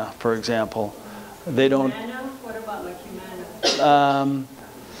Aetna, for example. They don't. Humana? What about like Humana?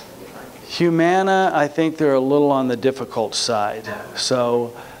 Humana, I think they're a little on the difficult side.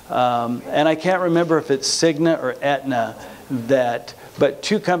 So, and I can't remember if it's Cigna or Aetna but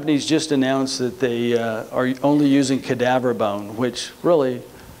two companies just announced that they are only using cadaver bone, which really,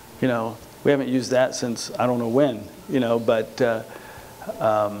 you know, we haven't used that since I don't know when, you know, but the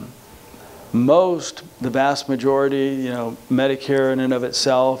vast majority, you know, Medicare in and of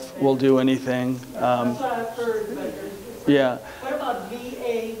itself will do anything. That's what I've heard. But yeah. What about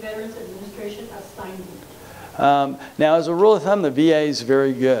VA, Veterans Administration assignment? Now, as a rule of thumb, the VA is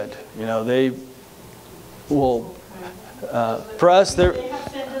very good. You know, they will, for us, they're... They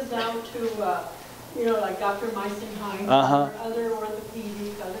have sent us down to, you know, like Dr. Meisenheim, other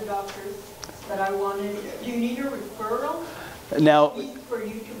orthopedic, other doctors that I wanted. Do you need a referral? Now, for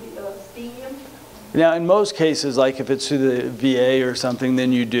you to see him? Now, in most cases, like if it's through the VA or something,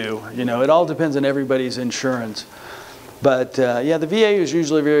 then you do. You know, it all depends on everybody's insurance. But yeah, the VA is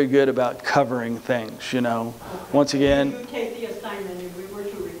usually very good about covering things, you know. Okay. Once again... You take the assignment if we were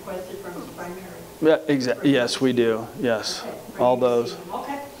to request it from his primary? Yeah, exactly. Yes, we do. Yes. Okay. All those.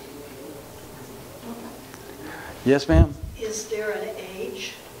 Okay. Yes, ma'am? Is there an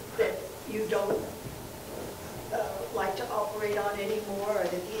age that you don't like to operate on anymore, or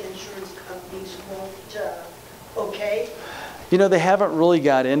that the insurance companies won't okay? You know, they haven't really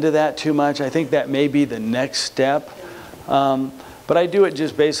got into that too much. I think that may be the next step. But I do it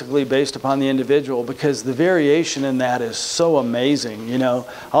just basically based upon the individual, because the variation in that is so amazing. You know,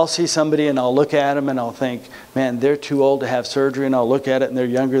 I'll see somebody and I'll look at them and I'll think, man, they're too old to have surgery, and I'll look at it and they're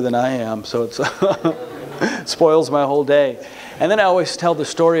younger than I am. So it's it spoils my whole day. And then I always tell the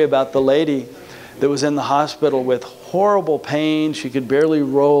story about the lady that was in the hospital with horrible pain. She could barely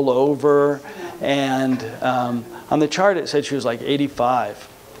roll over. And on the chart it said she was like 85.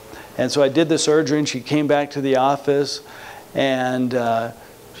 And so I did the surgery and she came back to the office, and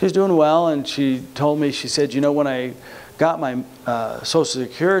she's doing well, and she told me, she said, you know, when I got my Social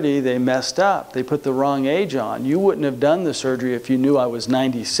Security, they messed up. They put the wrong age on. You wouldn't have done the surgery if you knew I was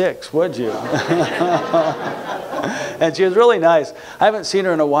 96, would you? And she was really nice. I haven't seen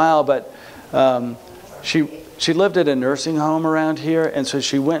her in a while, but she lived at a nursing home around here, and so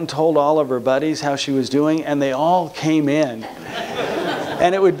she went and told all of her buddies how she was doing, and they all came in.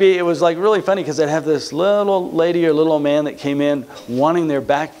 And it was like really funny because I'd have this little lady or little man that came in wanting their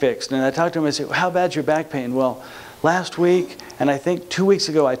back fixed. And I talked to him, I said, how bad's your back pain? Well, last week, and I think 2 weeks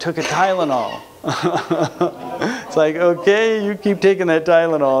ago, I took a Tylenol. It's like, okay, you keep taking that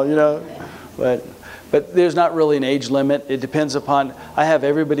Tylenol, you know. But there's not really an age limit. It depends upon, I have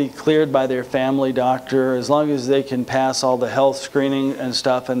everybody cleared by their family doctor. As long as they can pass all the health screening and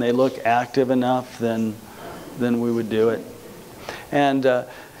stuff and they look active enough, then we would do it. And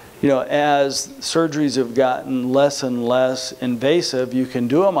you know, as surgeries have gotten less and less invasive, you can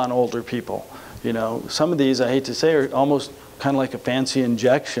do them on older people. You know, some of these, I hate to say, are almost kind of like a fancy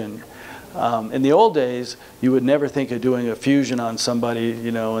injection. In the old days, you would never think of doing a fusion on somebody,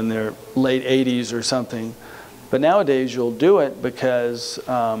 you know, in their late 80s or something. But nowadays, you'll do it because,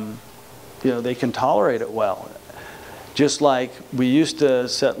 you know, they can tolerate it well. Just like we used to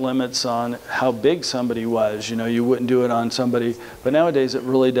set limits on how big somebody was. You know, you wouldn't do it on somebody. But nowadays, it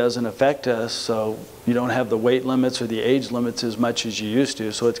really doesn't affect us. So you don't have the weight limits or the age limits as much as you used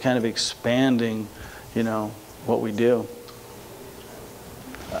to. So it's kind of expanding, you know, what we do.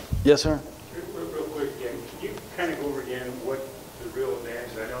 Yes, sir? Real quick again, can you kind of go over again what the real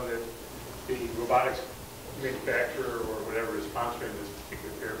advantage? I know that the robotics manufacturer or whatever is sponsoring this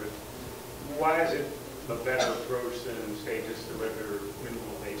particular care, but why is it a better approach than, say, just the regular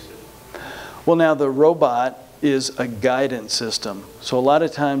minimal invasive? Well, now the robot is a guidance system, so a lot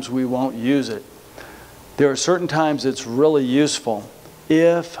of times we won't use it. There are certain times it's really useful.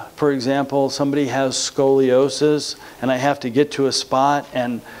 If, for example, somebody has scoliosis and I have to get to a spot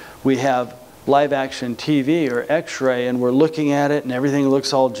and we have live action TV or x-ray and we're looking at it and everything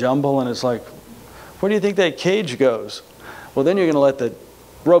looks all jumble and it's like, where do you think that cage goes? Well, then you're going to let the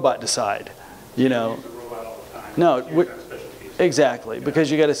robot decide, you know. Use the robot all the time. No, exactly, because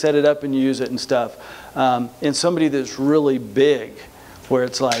you got to set it up and use it and stuff. In somebody that's really big, where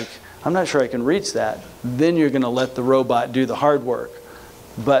it's like, I'm not sure I can reach that, then you're going to let the robot do the hard work.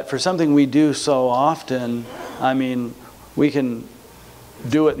 But for something we do so often, I mean, we can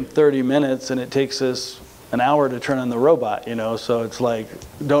do it in 30 minutes and it takes us an hour to turn on the robot, you know, so it's like,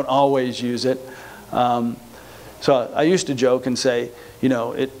 don't always use it. So I used to joke and say, you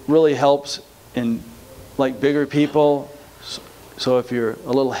know, it really helps in like bigger people. So if you're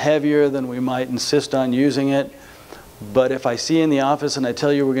a little heavier, then we might insist on using it. But if I see you in the office and I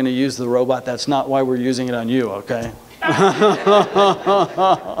tell you we're going to use the robot, that's not why we're using it on you, okay?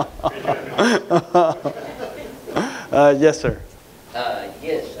 Yes, sir.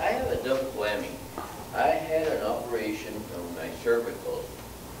 Yes, I have a double whammy. I had an operation on my cervical,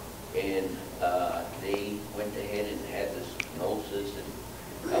 and they went ahead and had this stenosis,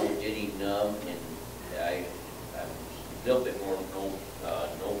 and I was getting numb, and I'm a little bit more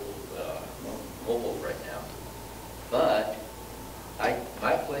mobile right now. But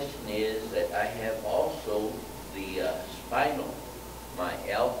my question is that I have also the spinal, my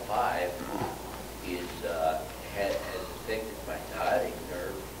L5 is has affected my sciatic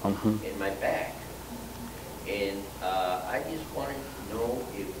nerve in my back, and I just wanted to know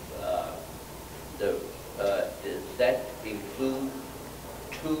if does that include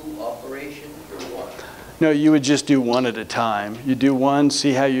 2 operations or 1? No, you would just do one at a time. You do one,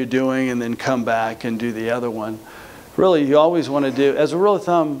 see how you're doing, and then come back and do the other one. Really, you always want to do, as a rule of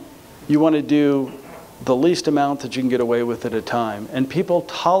thumb, you want to do the least amount that you can get away with at a time. And people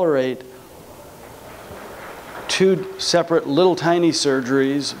tolerate 2 separate little tiny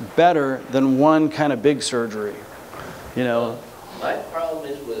surgeries better than one kind of big surgery. You know. My problem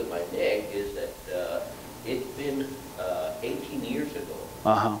is with my neck is that it's been 18 years ago,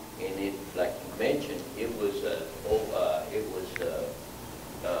 and it, like you mentioned, it was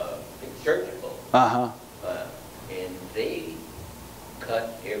surgical, and they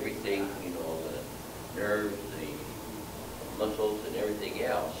cut everything, you know, the nerves, the muscles, and everything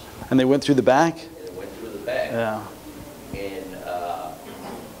else. And they went through the back? And it went through the back. Yeah. And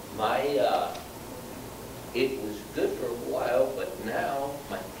it was good for a while, but now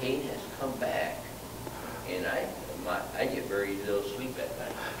my pain has come back, and I get very little sleep at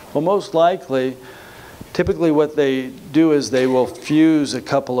night. Well, most likely, typically what they do is they will fuse a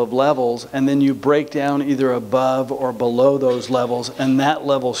couple of levels, and then you break down either above or below those levels, and that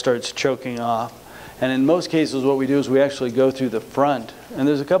level starts choking off. And in most cases, what we do is we actually go through the front. And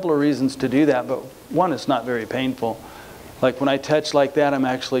there's a couple of reasons to do that, but one, it's not very painful. Like when I touch like that, I'm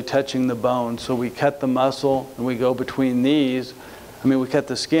actually touching the bone. So we cut the muscle and we go between these. I mean, we cut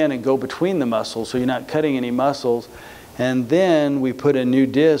the skin and go between the muscles, so you're not cutting any muscles. And then we put a new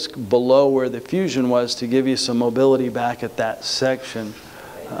disc below where the fusion was to give you some mobility back at that section.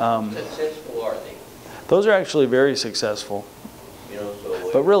 Successful are they? Those are actually very successful. You know, so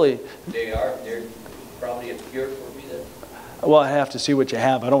But really, they're probably a cure for me then? well, I have to see what you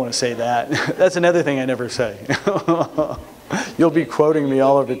have. I don't want to say that. That's another thing I never say. You'll be quoting me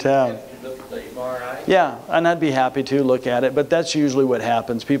all over town. Look at the MRI? Yeah, and I'd be happy to look at it, but that's usually what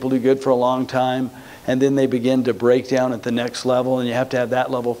happens. People do good for a long time, and then they begin to break down at the next level, and you have to have that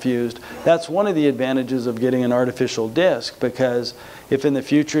level fused. That's one of the advantages of getting an artificial disc, because if in the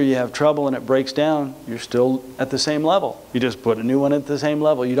future you have trouble and it breaks down, you're still at the same level. You just put a new one at the same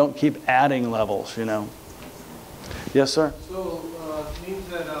level. You don't keep adding levels, you know. Yes, sir? So it means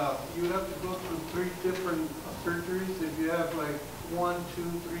that you have to go through 3 different surgeries if you have like 1, 2,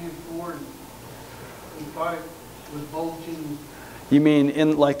 3, and 4, and 5 with bulging. You mean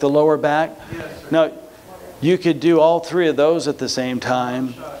in like the lower back? Yes, sir. No, you could do all 3 of those at the same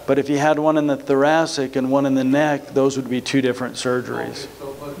time, but if you had one in the thoracic and one in the neck, those would be 2 different surgeries. Okay,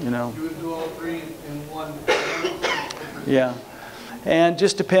 so, but you know. you would do all 3 in one. Yeah. And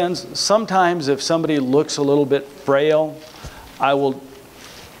just depends. Sometimes if somebody looks a little bit frail, I will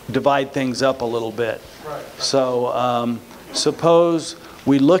divide things up a little bit. Right. So suppose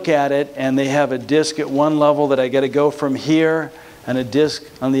we look at it and they have a disc at one level that I got to go from here and a disc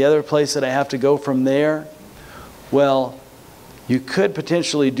on the other place that I have to go from there. Well, you could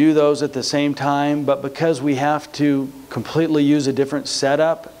potentially do those at the same time, but because we have to completely use a different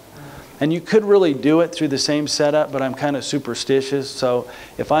setup, and you could really do it through the same setup, but I'm kind of superstitious. So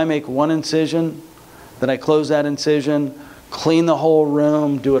if I make one incision, then I close that incision, clean the whole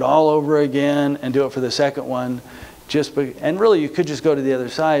room, do it all over again, and do it for the second one. And really, you could just go to the other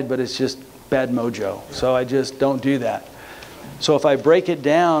side, but it's just bad mojo. So I just don't do that. So if I break it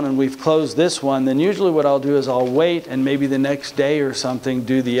down and we've closed this one, then usually what I'll do is I'll wait and maybe the next day or something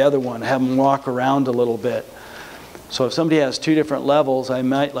do the other one, have them walk around a little bit. So if somebody has 2 different levels, I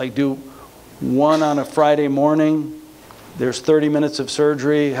might like do one on a Friday morning. There's 30 minutes of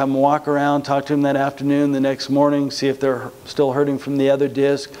surgery, have them walk around, talk to them that afternoon, the next morning, see if they're still hurting from the other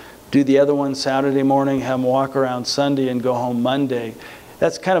disc. Do the other one Saturday morning, have them walk around Sunday and go home Monday.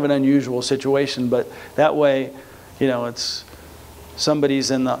 That's kind of an unusual situation, but that way, you know, it's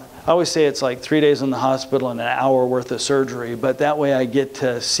somebody's in the, I always say it's like 3 days in the hospital and an hour worth of surgery, but that way I get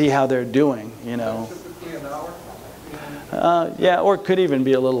to see how they're doing, you know. Typically an hour? Yeah, or it could even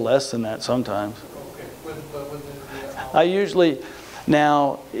be a little less than that sometimes. Okay. I usually,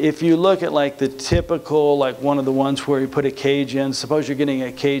 now, if you look at like the typical, like one of the ones where you put a cage in, suppose you're getting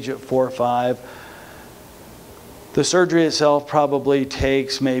a cage at 4 or 5, the surgery itself probably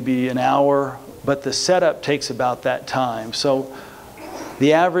takes maybe an hour, but the setup takes about that time. So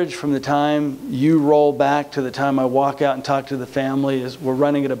the average from the time you roll back to the time I walk out and talk to the family is we're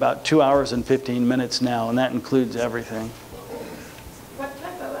running at about 2 hours and 15 minutes now, and that includes everything. What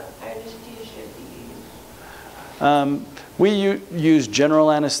type of anesthesia do you use? We use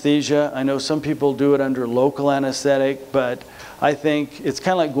general anesthesia. I know some people do it under local anesthetic, but I think it's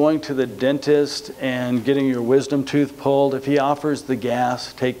kind of like going to the dentist and getting your wisdom tooth pulled. If he offers the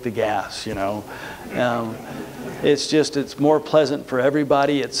gas, take the gas, you know. It's more pleasant for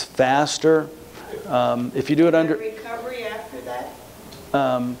everybody. It's faster. If you do it under... Recovery after that?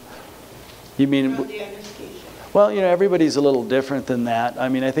 You mean... From the anesthesia? Well, you know, everybody's a little different than that. I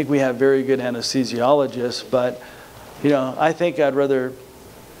mean, I think we have very good anesthesiologists, but, you know, I think I'd rather,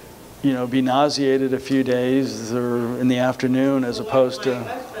 you know, be nauseated a few days or in the afternoon as opposed to... My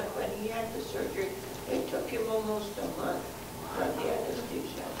husband, when he had the surgery, it took him almost a month from the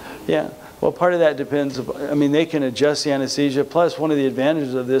anesthesia. Yeah. Well, part of that depends. I mean, they can adjust the anesthesia. Plus, one of the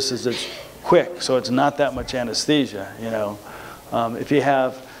advantages of this is it's quick, so it's not that much anesthesia, you know. If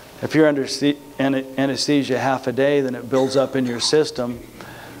you're under anesthesia half a day, then it builds up in your system.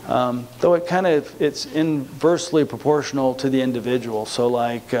 Though it's inversely proportional to the individual. So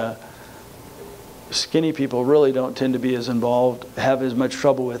like skinny people really don't tend to be as involved, have as much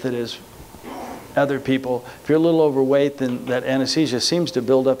trouble with it as other people. If you're a little overweight, then that anesthesia seems to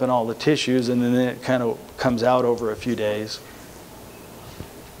build up in all the tissues, and then it kind of comes out over a few days.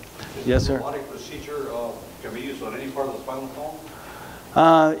 Yes, sir? The robotic procedure can be used on any part of the spinal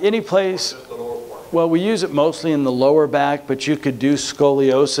column? Any place. Just the lower part? Well, we use it mostly in the lower back, but you could do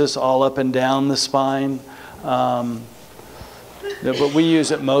scoliosis all up and down the spine. But we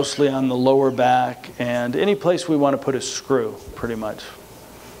use it mostly on the lower back and any place we want to put a screw, pretty much.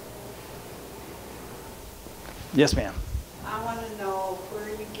 Yes, ma'am. I want to know where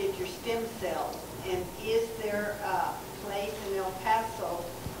you get your stem cells, and is there a place in El Paso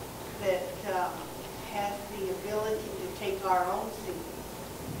that has the ability to take our own stem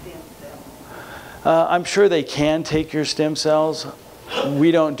cells? I'm sure they can take your stem cells.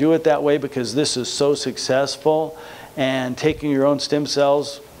 We don't do it that way because this is so successful, and taking your own stem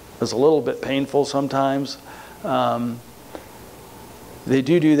cells is a little bit painful sometimes. They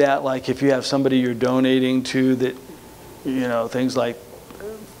do that, like if you have somebody you're donating to that, you know, things like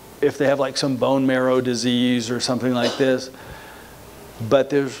if they have like some bone marrow disease or something like this. But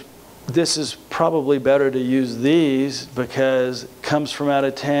this is probably better to use these because it comes from out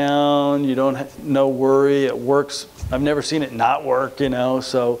of town. You don't no worry. It works. I've never seen it not work, you know.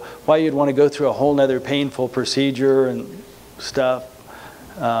 So why you'd want to go through a whole nother painful procedure and stuff.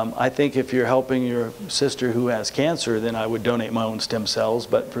 I think if you're helping your sister who has cancer, then I would donate my own stem cells.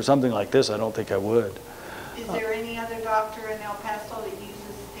 But for something like this, I don't think I would. Is there any other doctor in El Paso that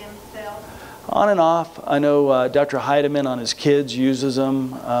uses stem cells? On and off. I know Dr. Heidemann on his kids uses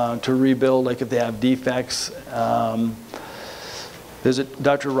them to rebuild, like if they have defects. There's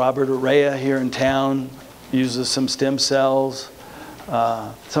Dr. Robert Arrea here in town uses some stem cells.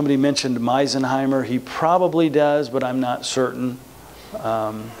 Somebody mentioned Meisenheimer. He probably does, but I'm not certain.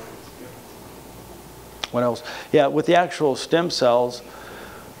 What else? Yeah, with the actual stem cells,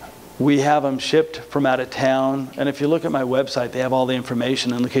 we have them shipped from out of town. And if you look at my website, they have all the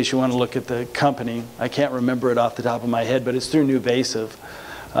information in case you want to look at the company. I can't remember it off the top of my head, but it's through Invasive.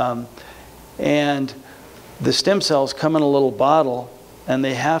 And the stem cells come in a little bottle, and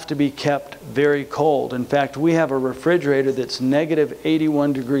they have to be kept very cold. In fact, we have a refrigerator that's negative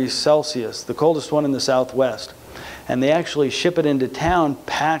 81 degrees Celsius, the coldest one in the Southwest. And they actually ship it into town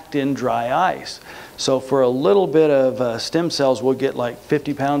packed in dry ice. So for a little bit of stem cells, we'll get like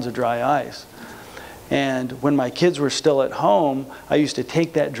 50 pounds of dry ice. And when my kids were still at home, I used to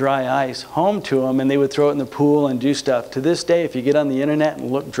take that dry ice home to them, and they would throw it in the pool and do stuff. To this day, if you get on the internet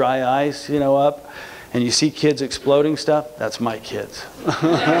and look dry ice, you know, up, and you see kids exploding stuff, that's my kids.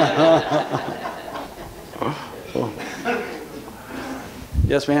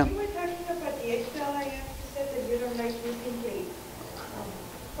 Yes, ma'am? You were talking about the XLIF. You said that you don't like using plates.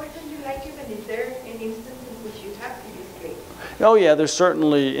 Why don't you like it, and is there an instance in which you have to use plates? Oh yeah, there's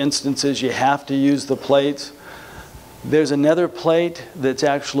certainly instances you have to use the plates. There's another plate that's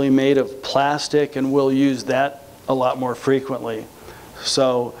actually made of plastic, and we'll use that a lot more frequently.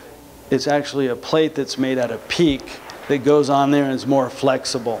 So it's actually a plate that's made out of PEEK that goes on there and is more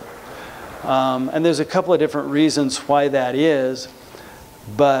flexible. And there's a couple of different reasons why that is.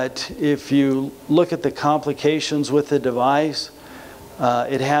 But if you look at the complications with the device,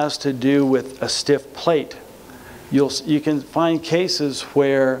 it has to do with a stiff plate. You can find cases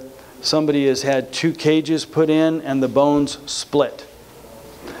where somebody has had 2 cages put in and the bones split.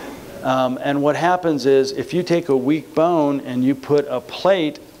 And what happens is if you take a weak bone and you put a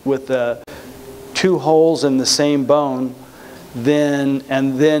plate with 2 holes in the same bone, then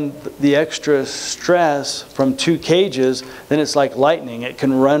the extra stress from 2 cages, then it's like lightning. It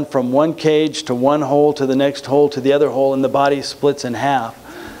can run from one cage to one hole to the next hole to the other hole, and the body splits in half.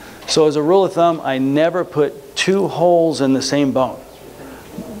 So as a rule of thumb, I never put 2 holes in the same bone,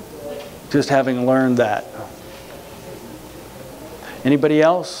 just having learned that. Anybody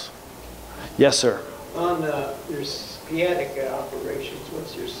else? Yes, sir. On your sciatica operations,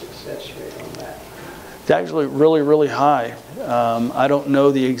 what's your success rate on that? It's actually really, really high. I don't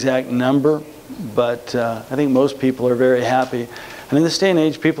know the exact number, but I think most people are very happy. And in this day and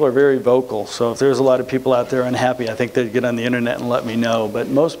age, people are very vocal. So if there's a lot of people out there unhappy, I think they'd get on the internet and let me know. But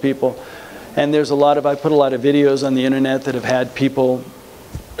most people, and there's a lot of, I put a lot of videos on the internet that have had people,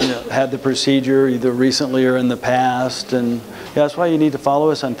 you know, had the procedure either recently or in the past. And yeah, that's why you need to follow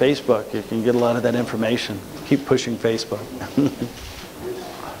us on Facebook. You can get a lot of that information. Keep pushing Facebook.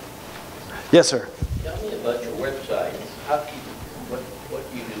 Yes, sir. Tell me about your website. What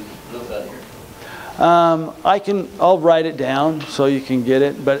do you do? Look under. I'll write it down so you can get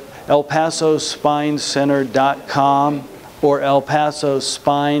it, but elpasospinecenter.com or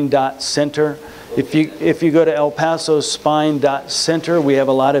elpasospine.center. If you go to elpasospine.center, we have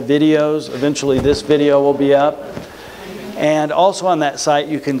a lot of videos. Eventually this video will be up. And also on that site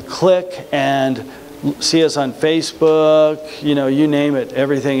you can click and see us on Facebook, you know, you name it,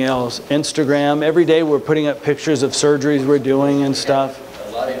 everything else. Instagram. Every day we're putting up pictures of surgeries we're doing and stuff.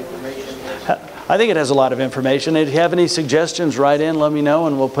 A lot of information. I think it has a lot of information. If you have any suggestions, write in, let me know,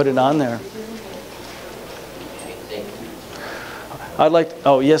 and we'll put it on there. I'd like to,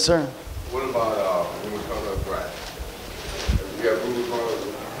 oh, yes, sir? What about rheumatoid arthritis? Do you have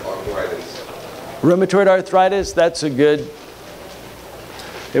rheumatoid arthritis? Rheumatoid arthritis, that's a good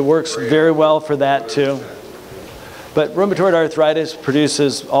It works very well for that too. But rheumatoid arthritis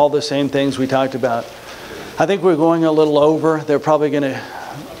produces all the same things we talked about. I think we're going a little over. They're probably going to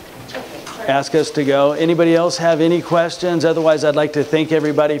ask us to go. Anybody else have any questions? Otherwise, I'd like to thank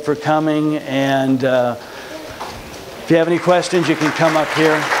everybody for coming. And if you have any questions, you can come up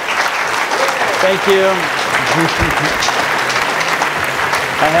here. Thank you.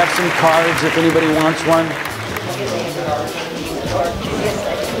 I have some cards if anybody wants one.